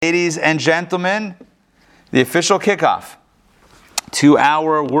ladies and gentlemen, the official kickoff to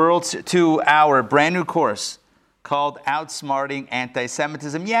our brand new course called Outsmarting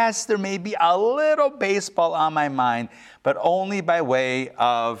Antisemitism. Yes, there may be a little baseball on my mind, but only by way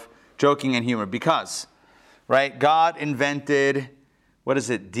of joking and humor. Because, right, God invented, what is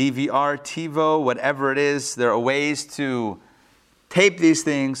it, DVR, TiVo, whatever it is. There are ways to tape these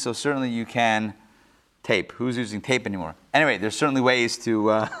things, so certainly you can tape. Who's using tape anymore? Anyway, there's certainly ways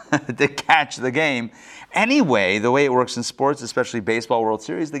to to catch the game. Anyway, the way it works in sports, especially baseball World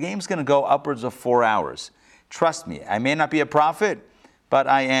Series, the game's going to go upwards of 4 hours. Trust me, I may not be a prophet, but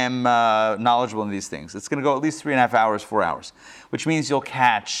I am knowledgeable in these things. It's going to go at least 3.5 hours, 4 hours, which means you'll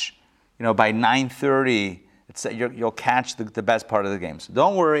catch, by 9:30, you'll catch the best part of the game. So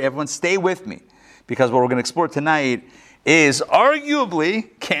don't worry, everyone, stay with me, because what we're going to explore tonight is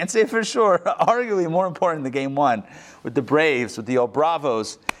arguably, can't say for sure, arguably more important than Game 1 with the Braves, with the old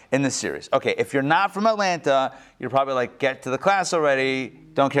Bravos in this series. Okay, if you're not from Atlanta, you're probably like, get to the class already,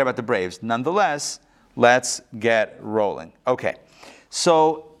 don't care about the Braves. Nonetheless, let's get rolling. Okay,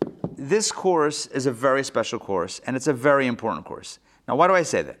 so this course is a very special course, and it's a very important course. Now, why do I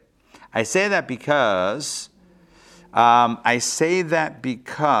say that? I say that because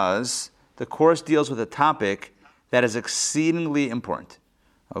the course deals with a topic that is exceedingly important.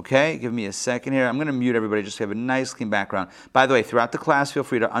 Okay, give me a second here. I'm going to mute everybody just to have a nice, clean background. By the way, throughout the class, feel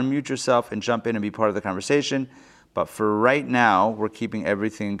free to unmute yourself and jump in and be part of the conversation. But for right now, we're keeping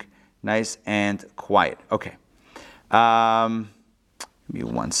everything nice and quiet. Okay. Give me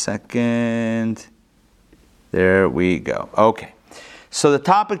 1 second. There we go. Okay. So the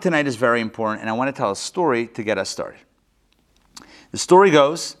topic tonight is very important, and I want to tell a story to get us started. The story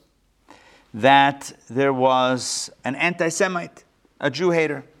goes that there was an anti-Semite, a Jew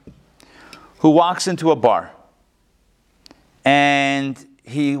hater, who walks into a bar. And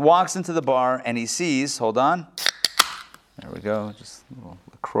he walks into the bar and he sees, hold on, there we go, just a little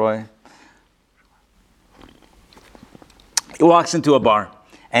LaCroix. He walks into a bar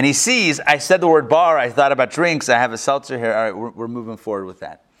and he sees, I said the word bar, I thought about drinks, I have a seltzer here, all right, we're moving forward with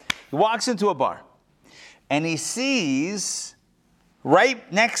that. He walks into a bar and he sees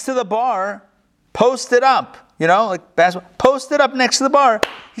right next to the bar, posted up, like basketball, posted up next to the bar,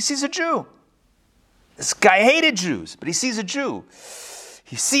 he sees a Jew. This guy hated Jews, but he sees a Jew.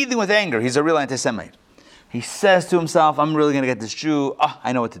 He's seething with anger. He's a real anti-Semite. He says to himself, I'm really going to get this Jew.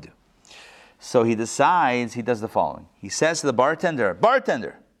 I know what to do. So he decides, he does the following. He says to the bartender,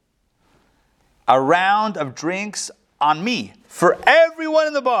 bartender, a round of drinks on me for everyone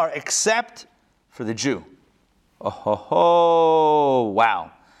in the bar except for the Jew. Oh, wow.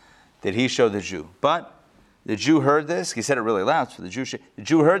 Did he show the Jew? But the Jew heard this. He said it really loud. So the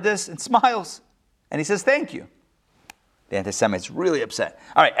Jew heard this and smiles. And he says, thank you. The anti-Semite's really upset.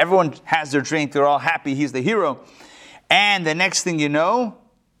 All right, everyone has their drink. They're all happy. He's the hero. And the next thing you know,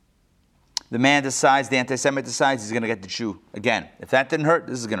 the anti-Semite decides he's going to get the Jew again. If that didn't hurt,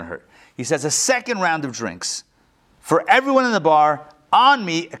 this is going to hurt. He says, a second round of drinks for everyone in the bar on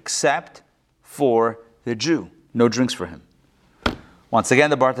me except for the Jew. No drinks for him. Once again,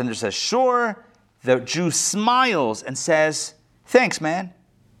 the bartender says, sure. The Jew smiles and says, thanks, man.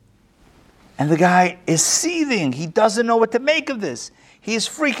 And the guy is seething. He doesn't know what to make of this. He's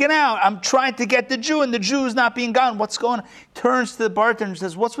freaking out. I'm trying to get the Jew, and the Jew is not being gotten. What's going on? Turns to the bartender and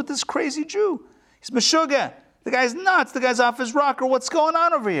says, what's with this crazy Jew? He's Meshuggah. The guy's nuts. The guy's off his rocker. What's going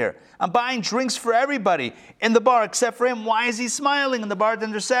on over here? I'm buying drinks for everybody in the bar except for him. Why is he smiling? And the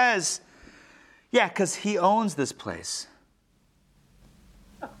bartender says, yeah, because he owns this place.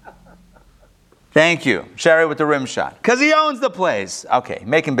 Thank you. Sherry with the rim shot. Because he owns the place. Okay,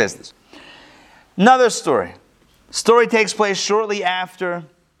 making business. Another story. Story takes place shortly after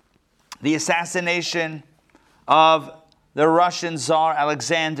the assassination of the Russian Tsar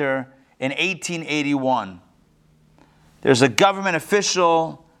Alexander in 1881. There's a government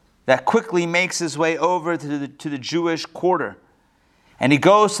official that quickly makes his way over to the Jewish quarter. And he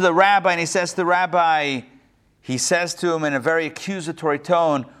goes to the rabbi and he says to the rabbi, he says to him in a very accusatory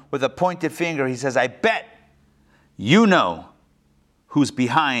tone with a pointed finger, he says, I bet you know who's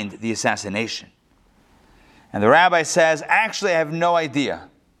behind the assassination. And the rabbi says, actually, I have no idea.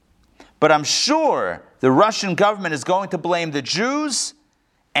 But I'm sure the Russian government is going to blame the Jews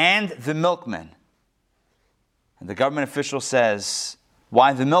and the milkmen. And the government official says,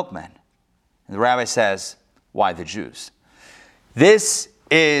 why the milkmen? And the rabbi says, why the Jews? These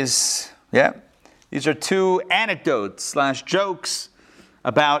are two anecdotes / jokes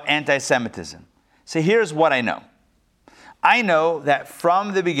about anti-Semitism. So here's what I know. I know that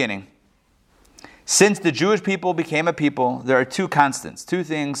from the beginning, Since the Jewish people became a people, there are two constants, two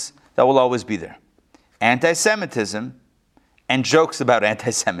things that will always be there. Anti-Semitism and jokes about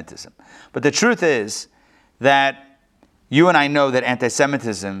anti-Semitism. But the truth is that you and I know that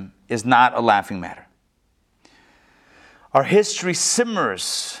anti-Semitism is not a laughing matter. Our history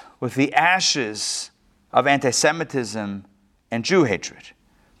simmers with the ashes of anti-Semitism and Jew hatred.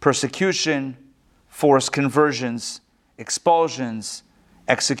 Persecution, forced conversions, expulsions,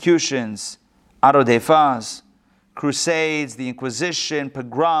 executions, arodefas, crusades, the Inquisition,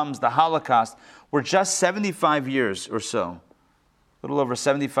 pogroms, the Holocaust were just 75 years or so, a little over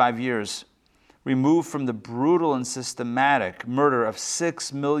 75 years, removed from the brutal and systematic murder of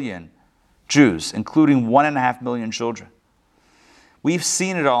 6 million Jews, including 1.5 million children. We've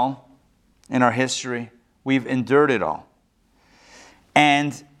seen it all in our history. We've endured it all.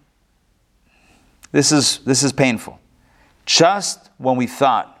 And this is painful. Just when we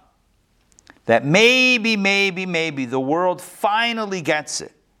thought that maybe the world finally gets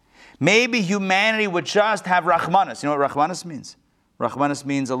it. Maybe humanity would just have Rahmanas. You know what Rahmanas means? Rahmanas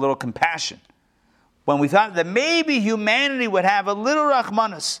means a little compassion. When we thought that maybe humanity would have a little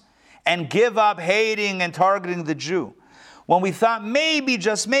Rahmanas and give up hating and targeting the Jew. When we thought maybe,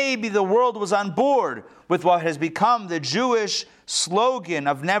 just maybe, the world was on board with what has become the Jewish slogan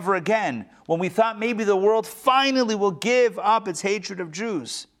of never again. When we thought maybe the world finally will give up its hatred of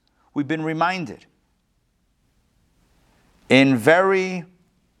Jews. We've been reminded in very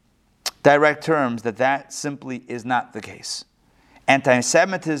direct terms that simply is not the case.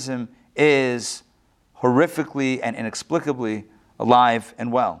 Anti-Semitism is horrifically and inexplicably alive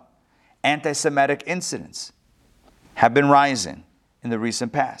and well. Anti-Semitic incidents have been rising in the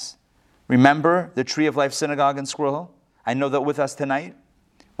recent past. Remember the Tree of Life Synagogue in Squirrel Hill? I know that with us tonight,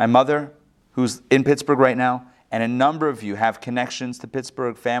 my mother, who's in Pittsburgh right now, and a number of you have connections to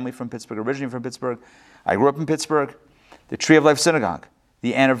Pittsburgh, family from Pittsburgh, originally from Pittsburgh. I grew up in Pittsburgh. The Tree of Life Synagogue,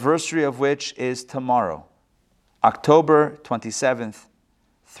 the anniversary of which is tomorrow, October 27th,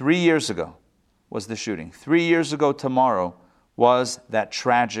 3 years ago was the shooting. 3 years ago tomorrow was that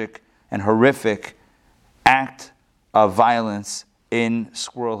tragic and horrific act of violence in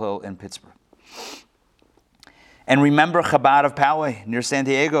Squirrel Hill in Pittsburgh. And remember Chabad of Poway near San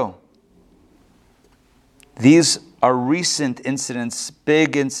Diego. These are recent incidents,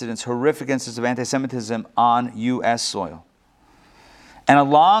 big incidents, horrific incidents of anti-Semitism on U.S. soil. And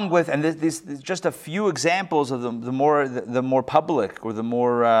along with, and this just a few examples of the more public or the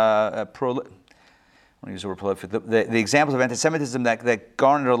more I want to use the word prolific, the examples of anti-Semitism that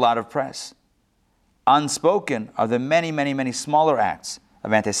garnered a lot of press. Unspoken are the many, many, many smaller acts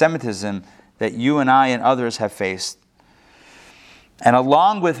of anti-Semitism that you and I and others have faced. And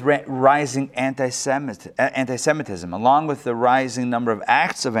along with rising anti-Semitism, along with the rising number of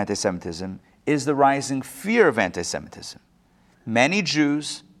acts of anti-Semitism, is the rising fear of anti-Semitism. Many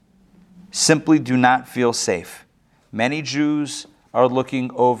Jews simply do not feel safe. Many Jews are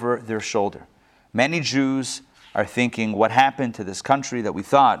looking over their shoulder. Many Jews are thinking, what happened to this country that we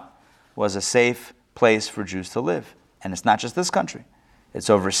thought was a safe place for Jews to live? And it's not just this country. It's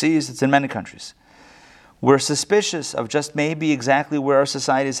overseas. It's in many countries. We're suspicious of just maybe exactly where our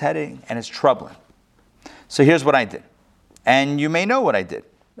society is heading, and it's troubling. So here's what I did. And you may know what I did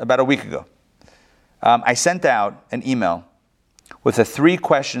about a week ago. I sent out an email with a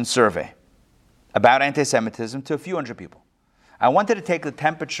 3-question survey about anti-Semitism to a few hundred people. I wanted to take the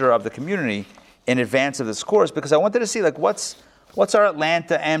temperature of the community in advance of this course because I wanted to see what's our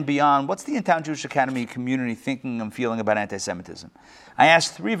Atlanta and beyond, what's the Intown Jewish Academy community thinking and feeling about anti-Semitism. I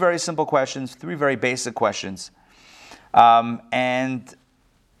asked 3 very simple questions, 3 very basic questions, and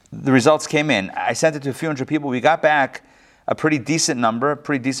the results came in. I sent it to a few hundred people. We got back a pretty decent number, a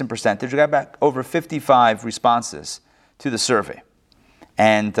pretty decent percentage. We got back over 55 responses to the survey.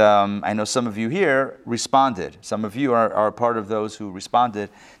 And I know some of you here responded. Some of you are part of those who responded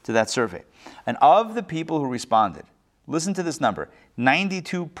to that survey. And of the people who responded, listen to this number,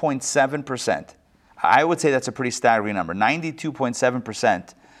 92.7%. I would say that's a pretty staggering number.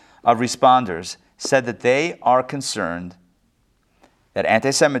 92.7% of responders said that they are concerned that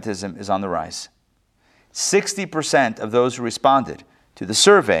anti-Semitism is on the rise. 60% of those who responded to the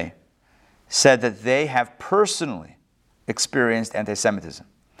survey said that they have personally experienced anti-Semitism.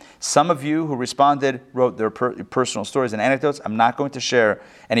 Some of you who responded wrote their personal stories and anecdotes. I'm not going to share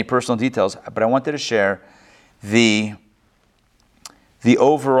any personal details, but I wanted to share the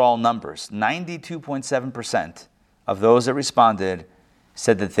overall numbers. 92.7% of those that responded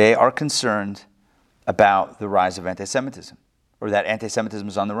said that they are concerned about the rise of anti-Semitism, or that anti-Semitism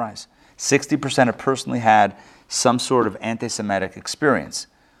is on the rise. 60% have personally had some sort of anti-Semitic experience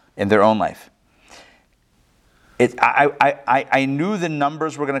in their own life. I knew the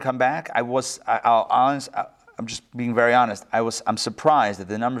numbers were going to come back. I'm just being very honest. I'm surprised that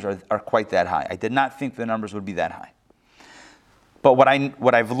the numbers are quite that high. I did not think the numbers would be that high. But what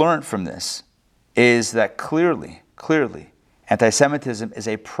I've learned from this is that clearly, anti-Semitism is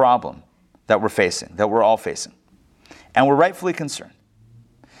a problem that we're facing, that we're all facing. And we're rightfully concerned.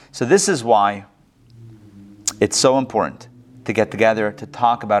 So this is why it's so important to get together to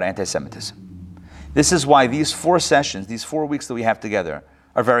talk about anti-Semitism. This is why these 4 sessions, these 4 weeks that we have together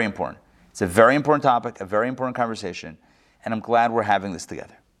are very important. It's a very important topic, a very important conversation, and I'm glad we're having this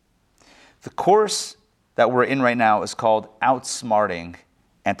together. The course that we're in right now is called Outsmarting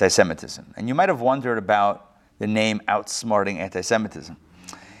Antisemitism. And you might have wondered about the name Outsmarting Antisemitism.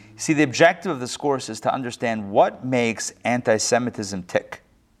 See, the objective of this course is to understand what makes anti-Semitism tick.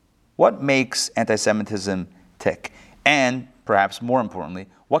 What makes anti-Semitism tick? And, perhaps more importantly,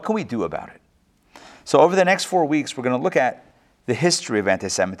 what can we do about it? So over the next 4 weeks, we're going to look at the history of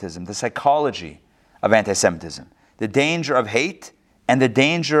anti-Semitism, the psychology of anti-Semitism, the danger of hate and the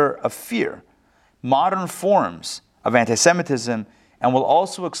danger of fear, modern forms of anti-Semitism, and we'll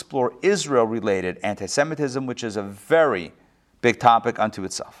also explore Israel-related anti-Semitism, which is a very big topic unto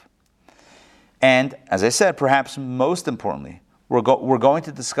itself. And, as I said, perhaps most importantly, we're going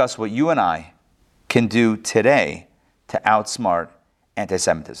to discuss what you and I can do today to outsmart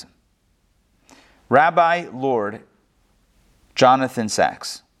anti-Semitism. Rabbi Lord Jonathan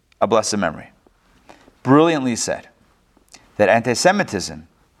Sacks, a blessed memory, brilliantly said that anti-Semitism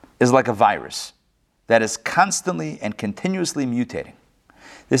is like a virus that is constantly and continuously mutating.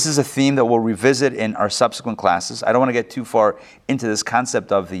 This is a theme that we'll revisit in our subsequent classes. I don't want to get too far into this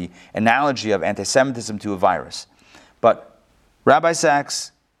concept of the analogy of anti-Semitism to a virus. But Rabbi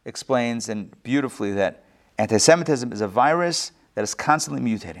Sacks explains and beautifully that anti-Semitism is a virus that is constantly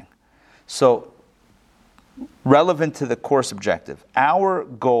mutating. So, relevant to the course objective, our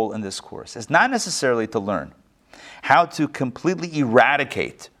goal in this course is not necessarily to learn how to completely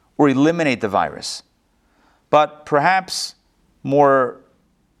eradicate or eliminate the virus, but perhaps more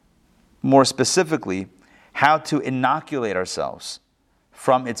specifically, how to inoculate ourselves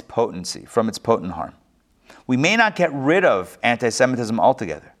from its potency, from its potent harm. We may not get rid of anti-Semitism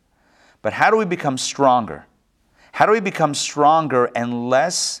altogether, but how do we become stronger? How do we become stronger and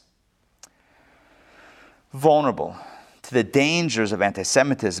less vulnerable to the dangers of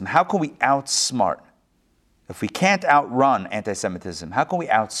anti-Semitism? How can we outsmart? If we can't outrun anti-Semitism, how can we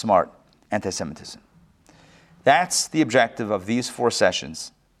outsmart anti-Semitism? That's the objective of these 4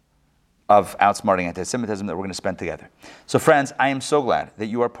 sessions of Outsmarting Antisemitism that we're going to spend together. So friends, I am so glad that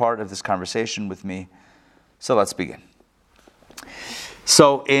you are part of this conversation with me. So let's begin.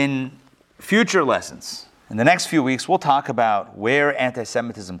 So in future lessons, in the next few weeks, we'll talk about where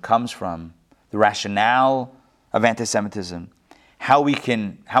anti-Semitism comes from, the rationale of anti-Semitism, how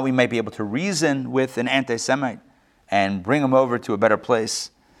we might be able to reason with an anti-Semite and bring them over to a better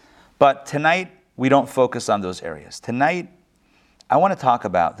place. But tonight, we don't focus on those areas. Tonight, I want to talk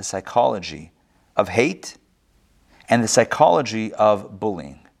about the psychology of hate and the psychology of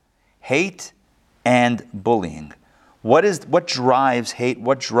bullying. Hate and bullying. What drives hate?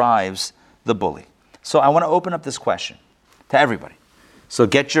 What drives the bully? So I want to open up this question to everybody. So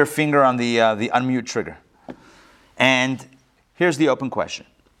get your finger on the unmute trigger. And here's the open question.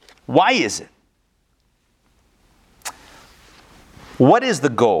 Why is it? What is the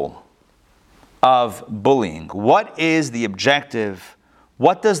goal of bullying? What is the objective?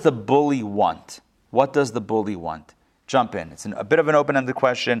 What does the bully want? What does the bully want? Jump in. It's a bit of an open-ended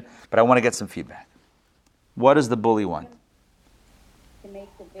question, but I want to get some feedback. What does the bully want? To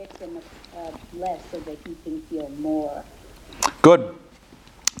make the victim less so that he can feel more. Good.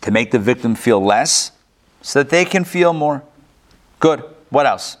 To make the victim feel less so that they can feel more. Good. What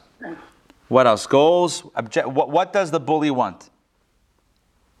else? What else? Goals? What does the bully want?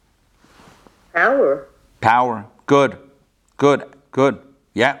 Power. Power. Good. Good. Good.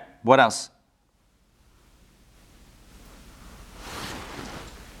 Yeah. What else?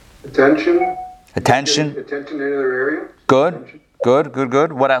 Attention. Attention. Attention in another area. Good. Attention. Good. Good.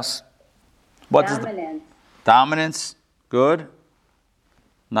 Good. What else? What Dominance. Dominance. Good.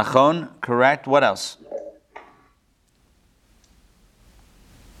 Nachon. Correct. What else?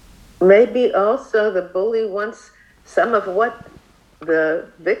 Maybe also the bully wants some of what the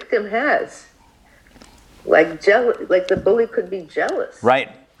victim has. Like the bully could be jealous. Right.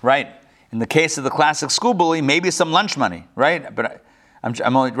 In the case of the classic school bully, maybe some lunch money, right? But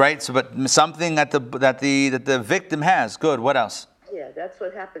I'm only right. So, but something that the victim has. Good. What else? Yeah, that's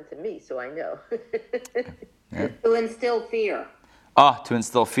what happened to me, so I know. To instill fear. To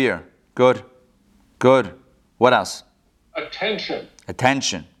instill fear. Good. What else? Attention.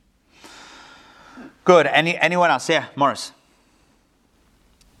 Attention. Good. Anyone else? Yeah, Morris.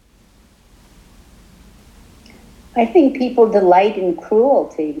 I think people delight in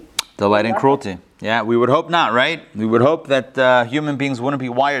cruelty. Delight in cruelty. Yeah, we would hope not, right? We would hope that human beings wouldn't be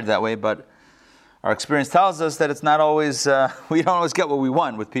wired that way, but our experience tells us that it's not always, we don't always get what we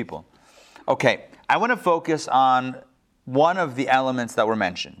want with people. Okay, I want to focus on one of the elements that were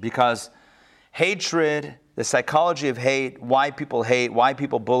mentioned, because hatred, the psychology of hate, why people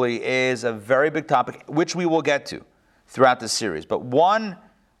bully, is a very big topic, which we will get to throughout this series. But one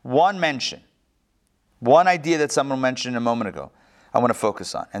mention, one idea that someone mentioned a moment ago, I want to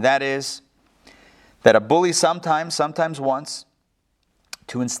focus on, and that is that a bully sometimes wants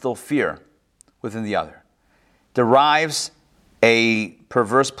to instill fear within the other, derives a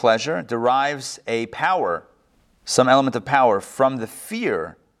perverse pleasure, derives a power, some element of power from the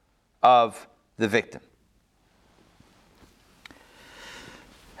fear of the victim.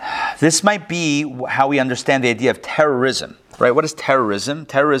 This might be how we understand the idea of terrorism, right? What is terrorism?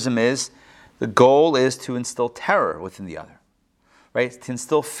 Terrorism is, the goal is to instill terror within the other, right? To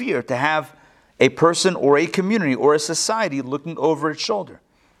instill fear, to have a person or a community or a society looking over its shoulder.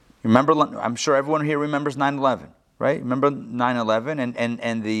 Remember, I'm sure everyone here remembers 9/11, right? Remember 9/11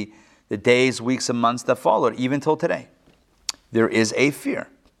 and the days, weeks, and months that followed, even till today. There is a fear.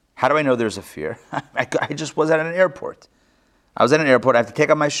 How do I know there's a fear? I just was at an airport. I was at an airport. I have to take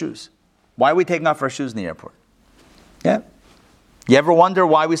off my shoes. Why are we taking off our shoes in the airport? Yeah. You ever wonder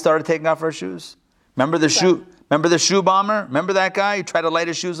why we started taking off our shoes? Remember the shoe bomber? Remember that guy? He tried to light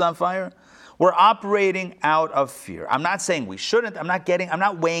his shoes on fire? We're operating out of fear. I'm not saying we shouldn't. I'm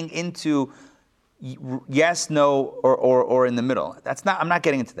not weighing into yes, no, or in the middle. I'm not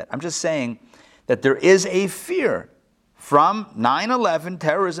getting into that. I'm just saying that there is a fear from 9/11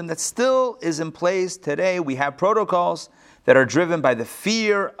 terrorism that still is in place today. We have protocols that are driven by the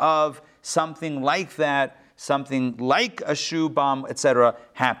fear of something like that, something like a shoe bomb, etc.,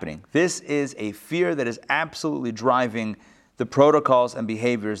 happening. This is a fear that is absolutely driving the protocols and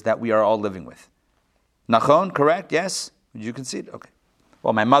behaviors that we are all living with. Nachon, correct? Yes? You concede? Okay.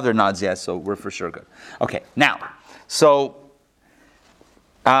 Well, my mother nods yes, so we're for sure good. Okay, now, so,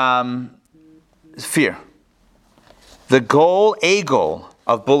 fear. A goal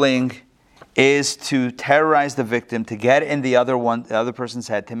of bullying is to terrorize the victim, to get in the other person's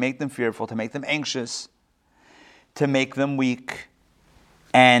head, to make them fearful, to make them anxious, to make them weak.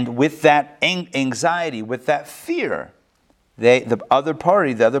 And with that anxiety, with that fear, the other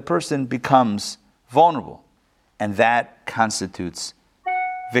person becomes vulnerable. And that constitutes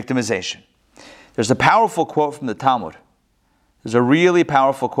victimization. There's a powerful quote from the Talmud. There's a really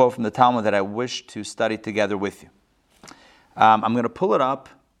powerful quote from the Talmud that I wish to study together with you. I'm going to pull it up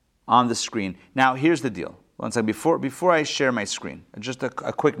on the screen. Now, here's the deal. One second, before I share my screen, just a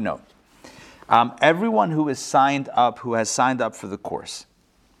quick note. Everyone who has signed up for the course,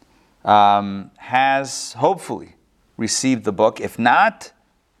 has hopefully received the book. If not,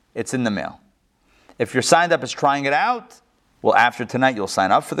 it's in the mail. If you're signed up as trying it out, well, after tonight, you'll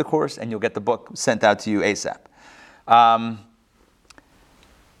sign up for the course and you'll get the book sent out to you ASAP.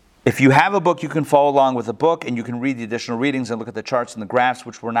 If you have a book, you can follow along with the book and you can read the additional readings and look at the charts and the graphs,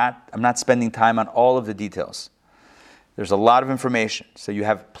 which I'm not spending time on all of the details. There's a lot of information. So you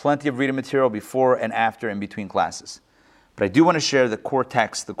have plenty of reading material before and after and between classes. But I do want to share the core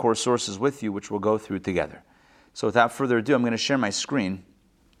text, the core sources with you, which we'll go through together. So without further ado, I'm going to share my screen.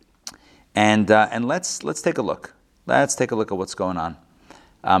 And let's take a look. Let's take a look at what's going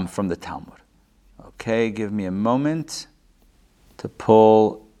on from the Talmud. Okay, give me a moment to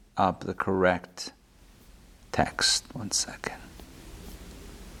pull up the correct text. 1 second.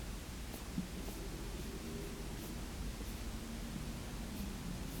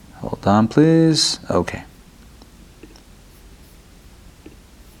 Hold on, please. Okay.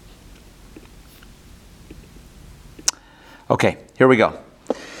 Okay, here we go.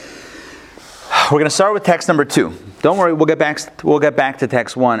 We're going to start with text number 2. Don't worry, we'll get back to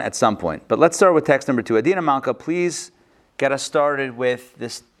text 1 at some point. But let's start with text number 2. Adina Malka, please get us started with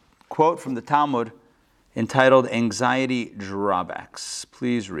this quote from the Talmud entitled Anxiety Drawbacks.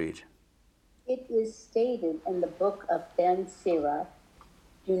 Please read. It is stated in the book of Ben Sirach,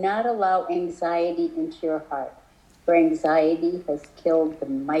 do not allow anxiety into your heart, for anxiety has killed the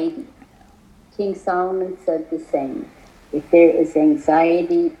mighty. King Solomon said the same. If there is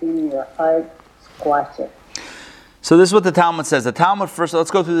anxiety in your heart, squash it. So this is what the Talmud says. The Talmud, first,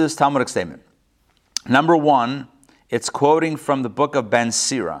 let's go through this Talmudic statement. Number 1, it's quoting from the book of Ben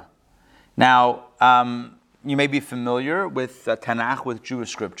Sirach. Now, you may be familiar with Tanakh, with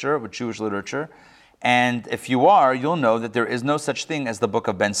Jewish scripture, with Jewish literature, And if you are, you'll know that there is no such thing as the book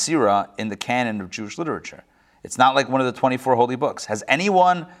of Ben Sira in the canon of Jewish literature. It's not like one of the 24 holy books. Has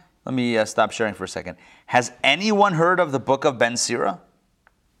anyone, let me stop sharing for a second. Has anyone heard of the book of Ben Sira?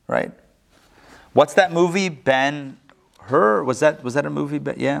 Right? What's that movie, Ben-Hur? Was that a movie?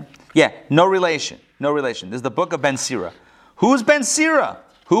 Yeah? Yeah, no relation. No relation. This is the book of Ben Sira. Who's Ben Sira?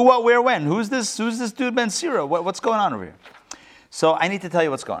 Who, what, where, when? Who's this dude Ben Sira? What's going on over here? So I need to tell you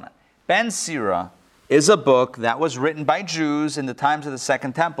what's going on. Ben Sira is a book that was written by Jews in the times of the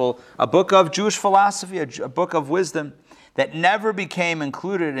Second Temple, a book of Jewish philosophy, a book of wisdom that never became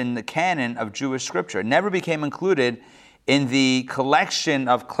included in the canon of Jewish scripture. It never became included in the collection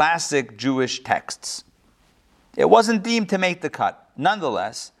of classic Jewish texts. It wasn't deemed to make the cut.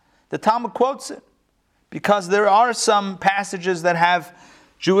 Nonetheless, the Talmud quotes it because there are some passages that have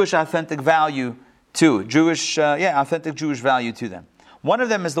Jewish authentic value to authentic Jewish value to them. One of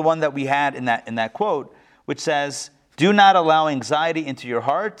them is the one that we had in that quote, which says, "Do not allow anxiety into your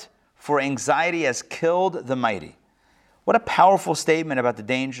heart, for anxiety has killed the mighty." What a powerful statement about the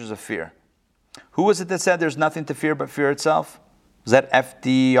dangers of fear. Who was it that said there's nothing to fear but fear itself? Was that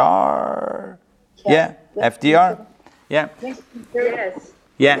FDR? Yeah, FDR? Yeah. Yes.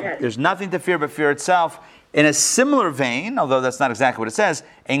 Yeah, there's nothing to fear but fear itself. In a similar vein, although that's not exactly what it says,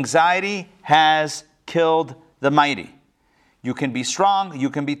 anxiety has killed the mighty. You can be strong,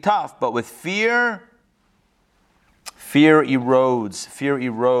 you can be tough, but with fear erodes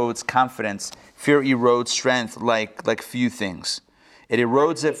confidence, fear erodes strength like few things. It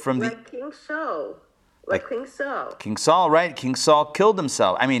erodes it from King Saul. King Saul. King Saul, right? King Saul killed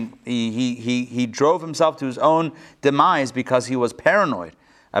himself. I mean, he drove himself to his own demise because he was paranoid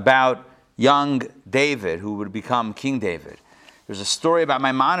about young David, who would become King David. There's a story about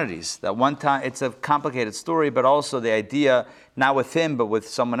Maimonides that one time, it's a complicated story, but also the idea, not with him, but with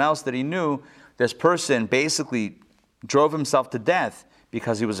someone else that he knew, this person basically drove himself to death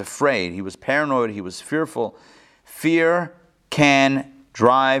because he was afraid. He was paranoid. He was fearful. Fear can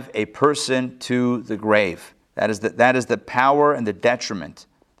drive a person to the grave. That is the power and the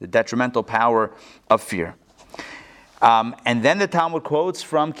detrimental power of fear. And then the Talmud quotes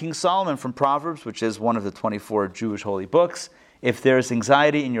from King Solomon from Proverbs, which is one of the 24 Jewish holy books. If there's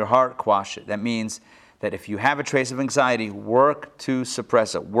anxiety in your heart, quash it. That means that if you have a trace of anxiety, work to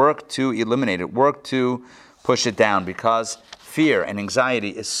suppress it, work to eliminate it, work to push it down, because fear and anxiety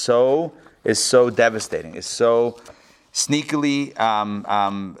is so devastating, is so sneakily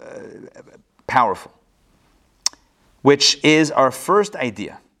powerful. Which is our first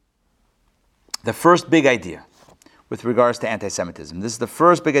idea, the first big idea with regards to anti-Semitism. This is the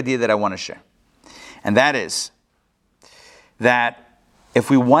first big idea that I want to share. And that is that if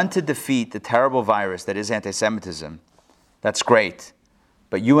we want to defeat the terrible virus that is anti-Semitism, that's great.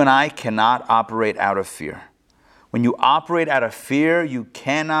 But you and I cannot operate out of fear. When you operate out of fear, you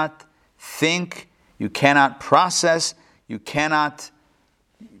cannot think, you cannot process, you cannot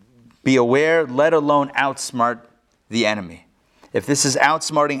be aware, let alone outsmart the enemy. If this is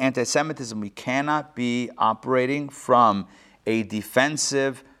outsmarting anti-Semitism, we cannot be operating from a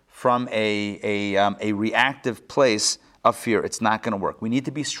defensive, from a reactive place of fear. It's not going to work. We need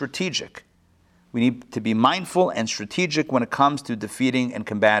to be strategic. We need to be mindful and strategic when it comes to defeating and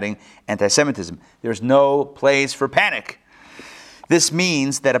combating anti-Semitism. There's no place for panic. This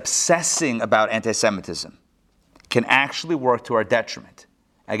means that obsessing about anti-Semitism can actually work to our detriment.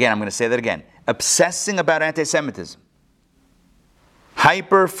 Again, I'm going to say that again. Obsessing about anti-Semitism,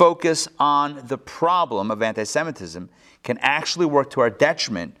 hyper-focus on the problem of anti-Semitism, can actually work to our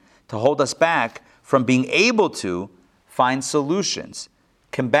detriment to hold us back from being able to find solutions,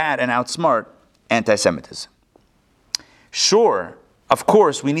 combat and outsmart anti-Semitism. Sure, of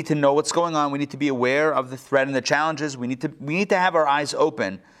course, we need to know what's going on. We need to be aware of the threat and the challenges. We need to have our eyes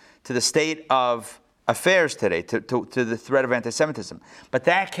open to the state of affairs today, to the threat of anti-Semitism. But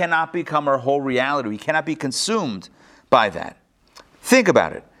that cannot become our whole reality. We cannot be consumed by that. Think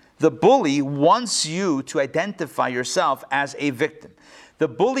about it. The bully wants you to identify yourself as a victim. The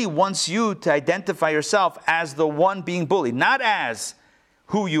bully wants you to identify yourself as the one being bullied, not as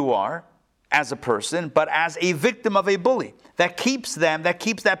who you are as a person, but as a victim of a bully. That keeps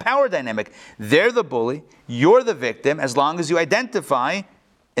that power dynamic. They're the bully, you're the victim, as long as you identify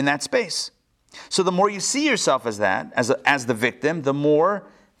in that space. So the more you see yourself as that, as the victim, the more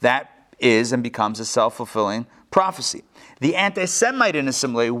that is and becomes a self-fulfilling prophecy. The anti-Semite, in a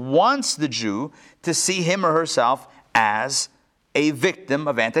similar way, wants the Jew to see him or herself as a victim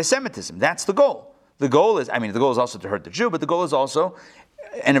of anti-Semitism. That's the goal. The goal is also to hurt the Jew, but the goal is also,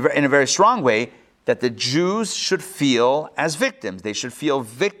 in a very strong way, that the Jews should feel as victims. They should feel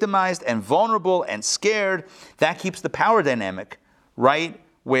victimized and vulnerable and scared. That keeps the power dynamic right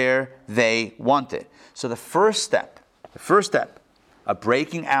where they want it. So the first step of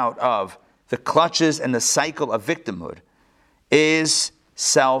breaking out of the clutches and the cycle of victimhood is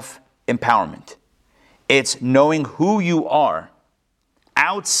self-empowerment. It's knowing who you are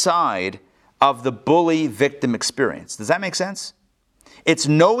outside of the bully-victim experience. Does that make sense? It's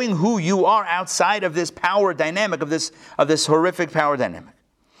knowing who you are outside of this power dynamic, of this horrific power dynamic.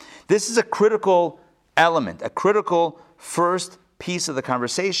 This is a critical element, a critical first piece of the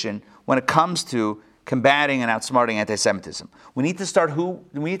conversation when it comes to combating and outsmarting anti-Semitism. We need to start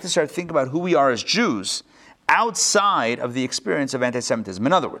thinking about who we are as Jews outside of the experience of anti-Semitism.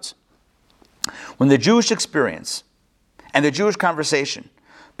 In other words, when the Jewish experience and the Jewish conversation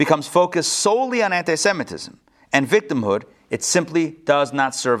becomes focused solely on anti-Semitism and victimhood, it simply does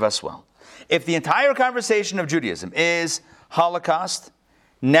not serve us well. If the entire conversation of Judaism is Holocaust,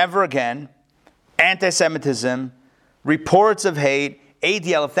 never again, anti-Semitism, reports of hate,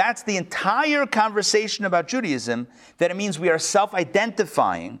 ADL, if that's the entire conversation about Judaism, then it means we are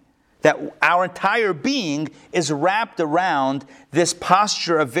self-identifying that our entire being is wrapped around this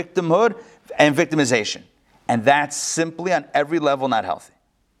posture of victimhood and victimization. And that's simply on every level not healthy.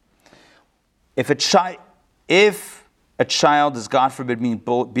 If a child is, God forbid,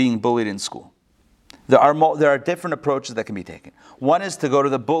 being bullied in school, there are different approaches that can be taken. One is to go to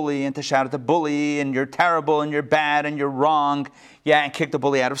the bully and to shout at the bully, and you're terrible, and you're bad, and you're wrong, and kick the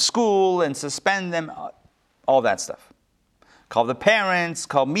bully out of school, and suspend them, all that stuff. Call the parents,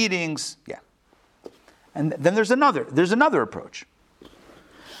 call meetings, And then there's another approach.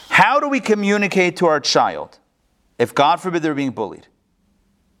 How do we communicate to our child, if God forbid they're being bullied,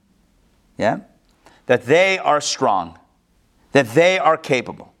 that they are strong, that they are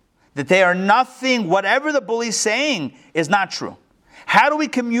capable, that they are nothing, whatever the bully's saying is not true? How do we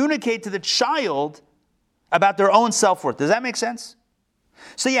communicate to the child about their own self-worth? Does that make sense?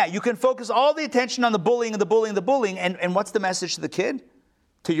 So you can focus all the attention on the bullying and the bullying and the bullying, and what's the message to the kid?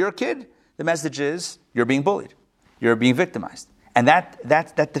 To your kid? The message is, you're being bullied. You're being victimized. And that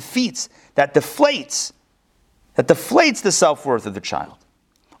deflates the self-worth of the child.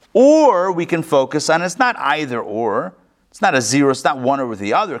 Or we can focus on, it's not either or, it's not a zero, it's not one over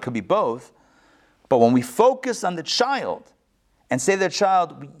the other, it could be both. But when we focus on the child and say to the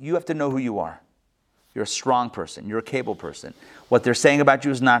child, you have to know who you are. You're a strong person, you're a capable person. What they're saying about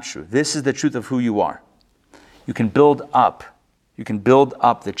you is not true. This is the truth of who you are. You can build up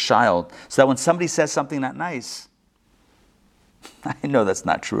the child so that when somebody says something not nice, I know that's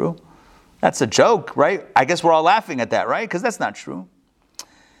not true. That's a joke, right? I guess we're all laughing at that, right? Because that's not true.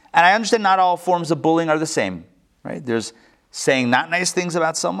 And I understand not all forms of bullying are the same, right? There's saying not nice things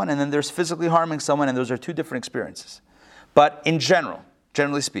about someone, and then there's physically harming someone, and those are two different experiences. But in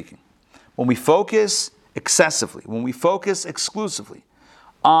generally speaking, when we focus excessively, when we focus exclusively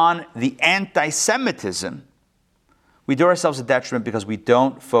on the anti-Semitism, we do ourselves a detriment because we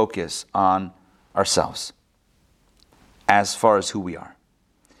don't focus on ourselves as far as who we are.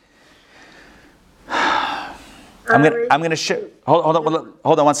 I'm going to share. Hold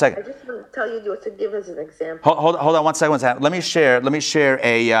on 1 second. I just want to tell you what to give as an example. Hold on 1 second. Let me share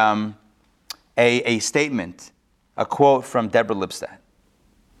a statement, a quote from Deborah Lipstadt.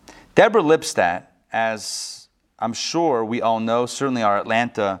 Deborah Lipstadt, as I'm sure we all know, certainly our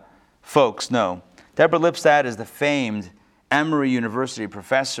Atlanta folks know, Deborah Lipstadt is the famed Emory University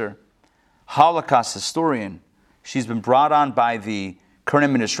professor, Holocaust historian. She's been brought on by the current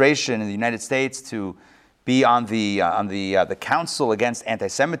administration in the United States to be on the Council Against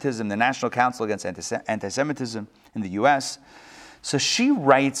Anti-Semitism, the National Council Against Anti-Semitism in the U.S. So she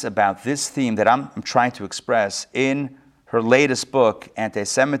writes about this theme that I'm trying to express in her latest book,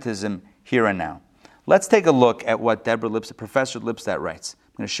 Anti-Semitism Here and Now. Let's take a look at what Professor Lipstadt writes.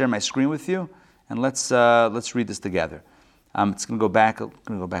 I'm going to share my screen with you, and let's read this together. It's going to go back a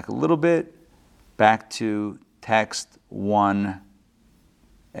little bit, back to text 1A.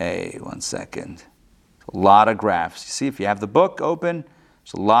 1 second. A lot of graphs. You see, if you have the book open,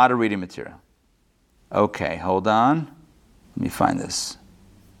 there's a lot of reading material. Okay, hold on. Let me find this.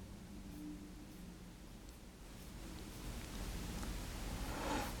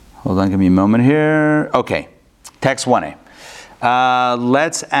 Hold on, give me a moment here. Okay, text 1A.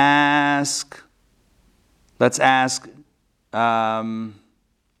 Let's ask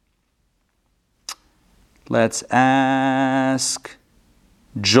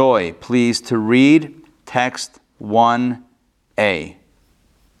Joy, please, to read text 1A.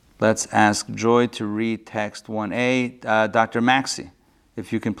 Let's ask Joy to read text 1A. Dr. Maxey,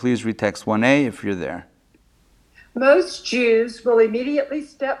 If you can please read text 1A if you're there. Most Jews will immediately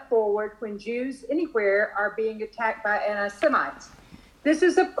step forward when Jews anywhere are being attacked by anti-Semites. This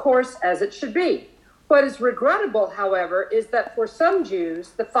is, of course, as it should be. What is regrettable, however, is that for some Jews,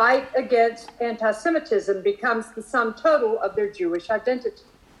 the fight against anti-Semitism becomes the sum total of their Jewish identity.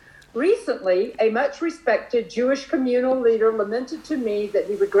 Recently, a much-respected Jewish communal leader lamented to me that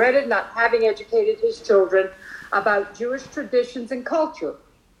he regretted not having educated his children about Jewish traditions and culture.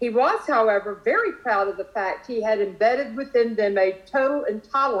 He was, however, very proud of the fact he had embedded within them a total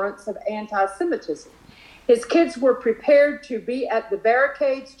intolerance of anti-Semitism. His kids were prepared to be at the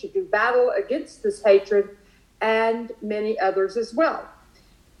barricades to do battle against this hatred, and many others as well.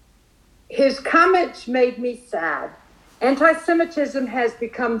 His comment made me sad. Anti-Semitism has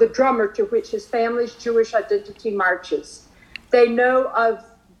become the drummer to which his family's Jewish identity marches. They know of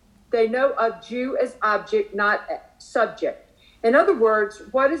Jew as object, not subject. In other words,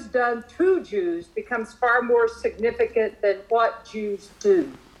 what is done to Jews becomes far more significant than what Jews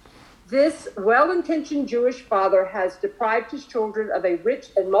do. This well-intentioned Jewish father has deprived his children of a rich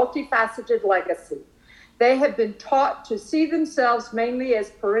and multifaceted legacy. They have been taught to see themselves mainly as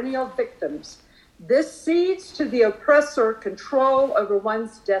perennial victims. This cedes to the oppressor control over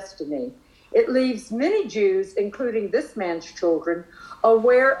one's destiny. It leaves many Jews, including this man's children,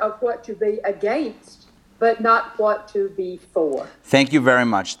 aware of what to be against, but not what to be for. Thank you very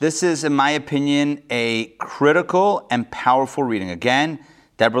much. This is, in my opinion, a critical and powerful reading. Again,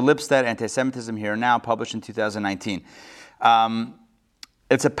 Deborah Lipstadt, Anti-Semitism Here and Now, published in 2019.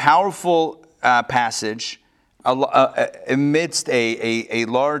 It's a powerful passage amidst a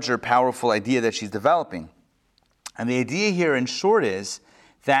larger, powerful idea that she's developing. And the idea here, in short, is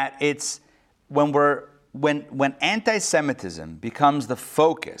that it's when anti-Semitism becomes the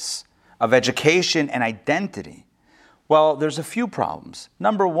focus of education and identity, well, there's a few problems.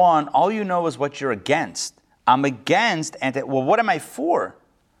 Number one, all you know is what you're against. I'm against well, what am I for?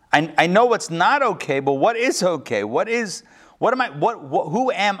 I know what's not okay, but what is okay? Who am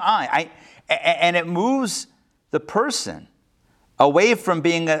I? And it moves the person away from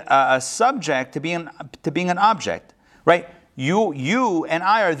being a subject to being an object, right? You and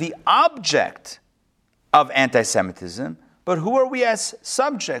I are the object of anti-Semitism, but who are we as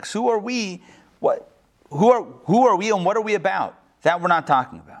subjects? Who are we? Who are we and what are we about? That we're not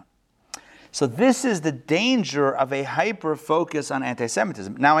talking about. So this is the danger of a hyper-focus on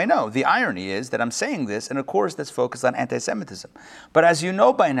anti-Semitism. Now I know, the irony is that I'm saying this in a course that's focused on anti-Semitism. But as you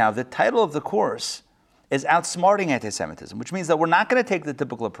know by now, the title of the course is Outsmarting Antisemitism, which means that we're not going to take the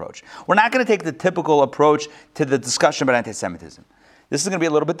typical approach. We're not going to take the typical approach to the discussion about anti-Semitism. This is going to be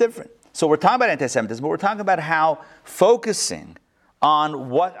a little bit different. So we're talking about anti-Semitism, but we're talking about how focusing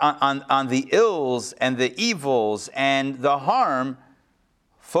on on the ills and the evils and the harm,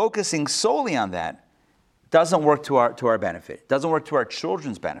 focusing solely on that, doesn't work to our benefit. It doesn't work to our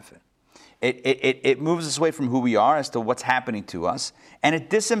children's benefit. It moves us away from who we are as to what's happening to us, and it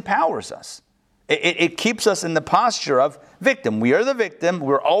disempowers us. It keeps us in the posture of victim. We are the victim.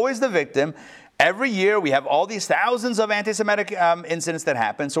 We're always the victim. Every year we have all these thousands of anti-Semitic incidents that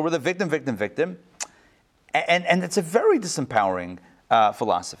happen, so we're the victim. And it's a very disempowering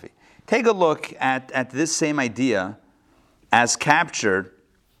philosophy. Take a look at this same idea as captured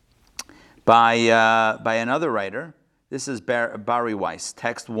by another writer. This is Bari Weiss,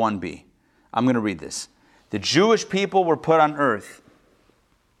 text 1b. I'm going to read this. The Jewish people were not put on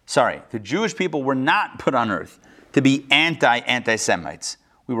earth to be anti-Semites.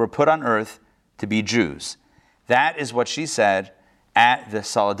 We were put on earth to be Jews. That is what she said at the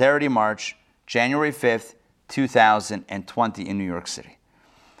Solidarity March, January 5th, 2020 in New York City.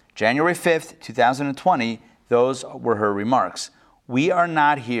 January 5th, 2020, those were her remarks. We are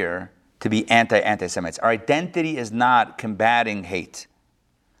not here to be anti-Semites. Our identity is not combating hate.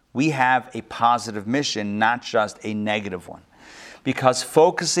 We have a positive mission, not just a negative one. Because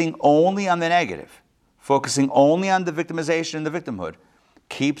focusing only on the negative, focusing only on the victimization and the victimhood,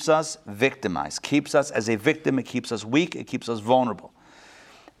 keeps us victimized, keeps us as a victim, it keeps us weak, it keeps us vulnerable.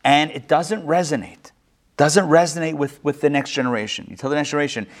 And it doesn't resonate with the next generation. You tell the next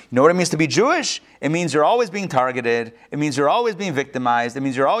generation, you know what it means to be Jewish? It means you're always being targeted. It means you're always being victimized. It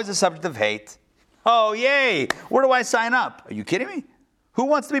means you're always a subject of hate. Oh, yay. Where do I sign up? Are you kidding me? Who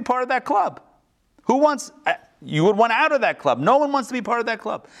wants to be part of that club? You would want out of that club. No one wants to be part of that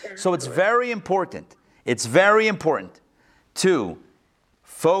club. So it's very important. It's very important to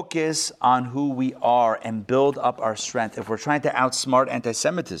focus on who we are and build up our strength. If we're trying to outsmart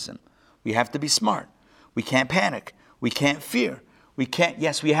anti-Semitism, we have to be smart. We can't panic. We can't fear. We can't,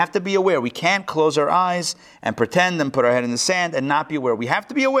 yes, we have to be aware. We can't close our eyes and pretend and put our head in the sand and not be aware. We have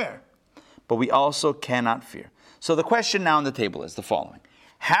to be aware, but we also cannot fear. So the question now on the table is the following.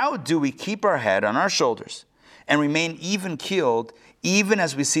 How do we keep our head on our shoulders and remain even-keeled even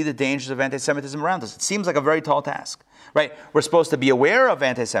as we see the dangers of anti-Semitism around us? It seems like a very tall task, right? We're supposed to be aware of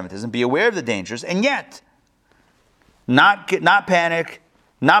anti-Semitism, be aware of the dangers, and yet not panic,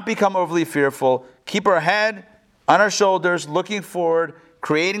 not become overly fearful, keep our head on our shoulders, looking forward,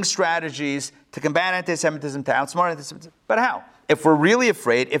 creating strategies to combat anti-Semitism, to outsmart anti-Semitism. But how? If we're really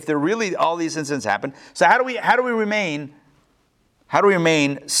afraid, if there really all these incidents happen, so how do we remain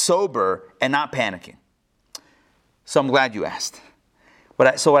sober and not panicking? So I'm glad you asked.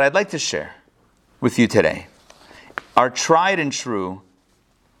 So what I'd like to share with you today are tried and true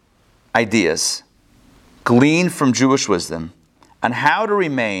ideas gleaned from Jewish wisdom on how to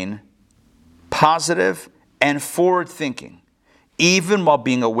remain positive and forward-thinking, even while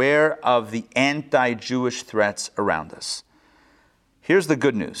being aware of the anti-Jewish threats around us. Here's the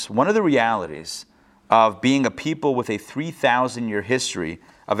good news. One of the realities of being a people with a 3,000-year history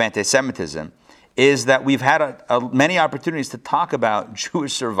of anti-Semitism is that we've had many opportunities to talk about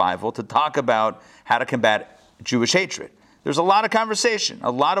Jewish survival, to talk about how to combat Jewish hatred. There's a lot of conversation, a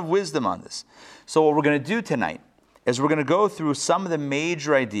lot of wisdom on this. So what we're going to do tonight is we're going to go through some of the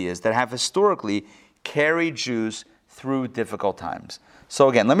major ideas that have historically carried Jews through difficult times. So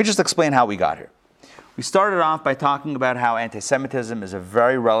again, let me just explain how we got here. We started off by talking about how anti-Semitism is a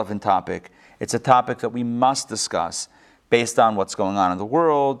very relevant topic. It's a topic that we must discuss based on what's going on in the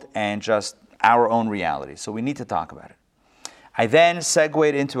world and just our own reality. So we need to talk about it. I then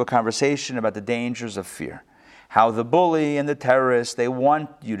segued into a conversation about the dangers of fear. How the bully and the terrorist, they want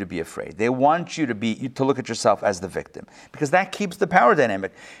you to be afraid. They want you to look at yourself as the victim, because that keeps the power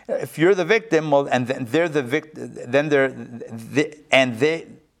dynamic. If you're the victim, well, and then they're the victim,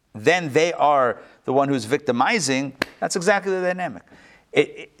 then they are the one who's victimizing. That's exactly the dynamic.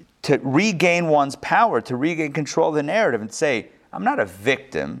 To regain one's power, to regain control of the narrative, and say, "I'm not a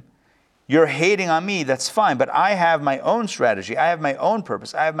victim. You're hating on me. That's fine, but I have my own strategy. I have my own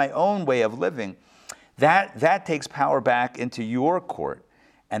purpose. I have my own way of living." That takes power back into your court,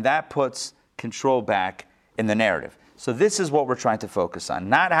 and that puts control back in the narrative. So this is what we're trying to focus on,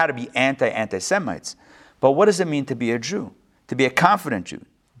 not how to be anti-Semites, but what does it mean to be a Jew, to be a confident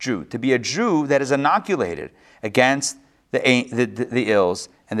Jew, to be a Jew that is inoculated against the ills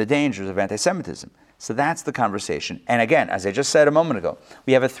and the dangers of anti-Semitism. So that's the conversation. And again, as I just said a moment ago,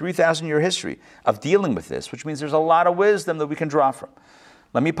 we have a 3,000-year history of dealing with this, which means there's a lot of wisdom that we can draw from.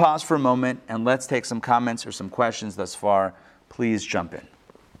 Let me pause for a moment and let's take some comments or some questions thus far. Please jump in.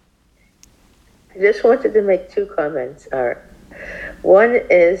 I just wanted to make two comments. One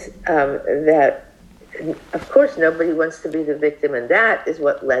is that, of course, nobody wants to be the victim, and that is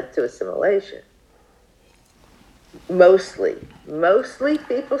what led to assimilation. Mostly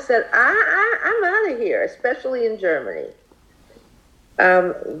people said, I'm out of here, especially in Germany.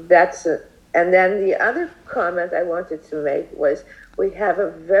 And then the other comment I wanted to make was, we have a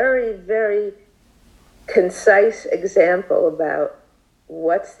very, very concise example about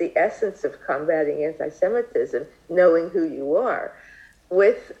what's the essence of combating anti-Semitism, knowing who you are,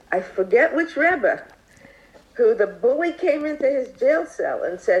 with, I forget which Rebbe, who the bully came into his jail cell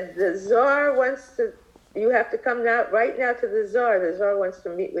and said, the Tsar wants to, you have to come right now to the Tsar wants to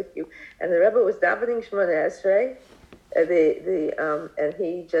meet with you. And the Rebbe was davening Shmoneh Esrei, and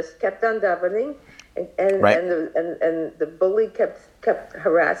he just kept on davening. And right. and the bully kept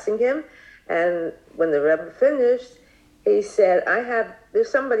harassing him, and when the Rebbe finished, he said, there's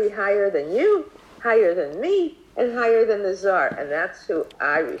somebody higher than you, higher than me, and higher than the Tsar, and that's who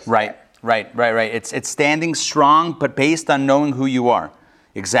I respect. Right. It's standing strong, but based on knowing who you are.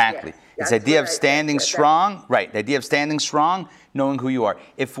 Exactly. Yeah, it's the idea of standing strong, right? The idea of standing strong, knowing who you are.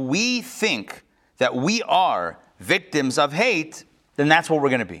 If we think that we are victims of hate, then that's what we're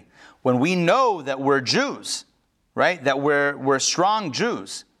going to be. When we know that we're Jews, right? That we're strong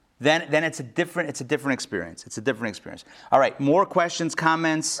Jews, then it's a different experience. It's a different experience. All right, more questions,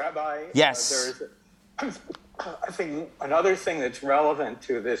 comments? Rabbi, yes. I think another thing that's relevant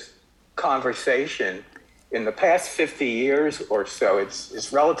to this conversation in the past 50 years or so,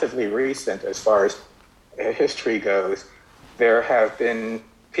 it's relatively recent as far as history goes. There have been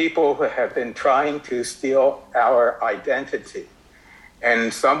people who have been trying to steal our identity.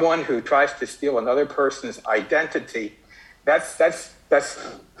 And someone who tries to steal another person's identity, that's the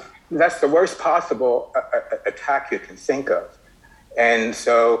worst possible attack you can think of. And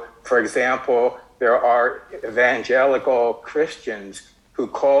so, for example, there are evangelical Christians who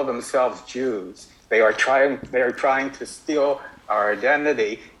call themselves Jews. They are trying to steal our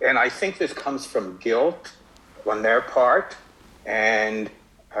identity. And I think this comes from guilt on their part. And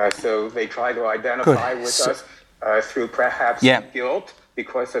so they try to identify with us through perhaps guilt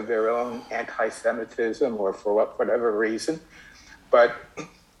because of their own anti-Semitism or for whatever reason. But,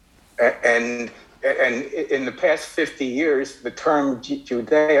 and in the past 50 years, the term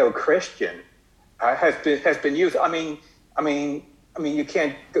Judeo-Christian has been used. I mean, you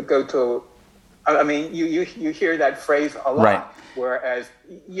can't go to. I mean, you hear that phrase a lot. Right. Whereas,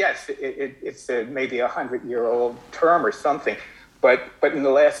 yes, it's maybe 100-year-old term or something, but in the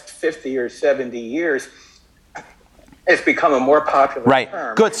last 50 or 70 years, it's become a more popular term.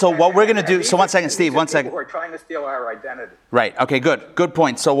 Right. Good. So what we're going to do. So 1 second, Steve. 1 second. We're trying to steal our identity. Right. Okay. Good. Good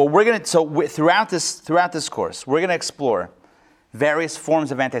point. So what we're going to. So throughout this course, we're going to explore various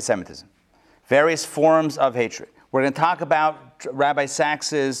forms of anti-Semitism, various forms of hatred. We're going to talk about Rabbi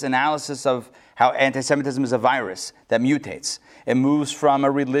Sachs's analysis of how anti-Semitism is a virus that mutates. It moves from a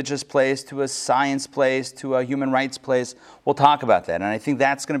religious place to a science place to a human rights place. We'll talk about that, and I think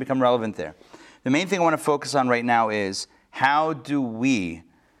that's going to become relevant there. The main thing I want to focus on right now is how do we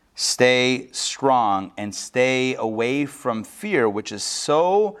stay strong and stay away from fear, which is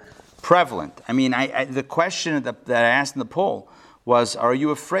so prevalent. I mean, the question that I asked in the poll was, are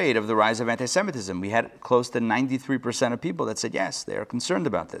you afraid of the rise of anti-Semitism? We had close to 93% of people that said yes, they are concerned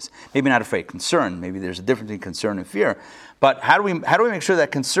about this. Maybe not afraid, concerned. Maybe there's a difference between concern and fear. But how do we make sure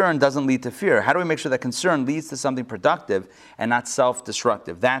that concern doesn't lead to fear? How do we make sure that concern leads to something productive and not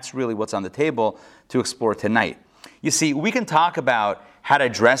self-destructive? That's really what's on the table to explore tonight. You see, we can talk about how to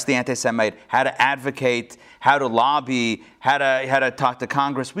address the anti-Semite, how to advocate, how to lobby, how to talk to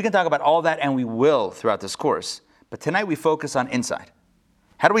Congress. We can talk about all that, and we will throughout this course. But tonight we focus on inside.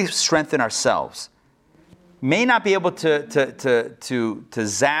 How do we strengthen ourselves? May not be able to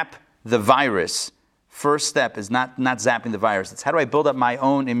zap the virus. First step is not zapping the virus. It's how do I build up my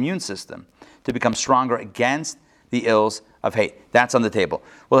own immune system to become stronger against the ills of hate. That's on the table.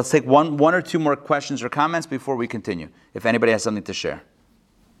 Well, let's take one or two more questions or comments before we continue, if anybody has something to share.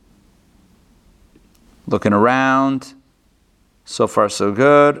 Looking around. So far, so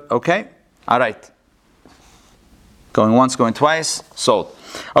good. Okay. All right. Going once, going twice. Sold.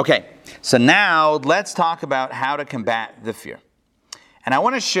 Okay. So now let's talk about how to combat the fear. And I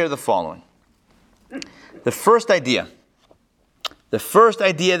want to share the following. The first idea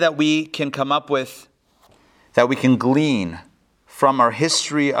that we can come up with, that we can glean from our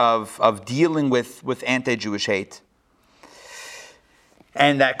history of dealing with anti-Jewish hate,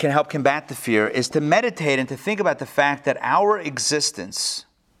 and that can help combat the fear, is to meditate and to think about the fact that our existence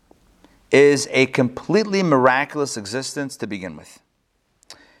is a completely miraculous existence to begin with.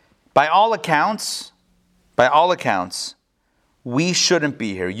 By all accounts, we shouldn't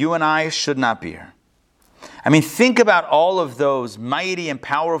be here. You and I should not be here. I mean, think about all of those mighty and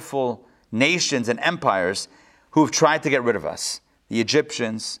powerful nations and empires who have tried to get rid of us. The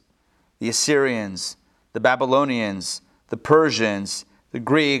Egyptians, the Assyrians, the Babylonians, the Persians, the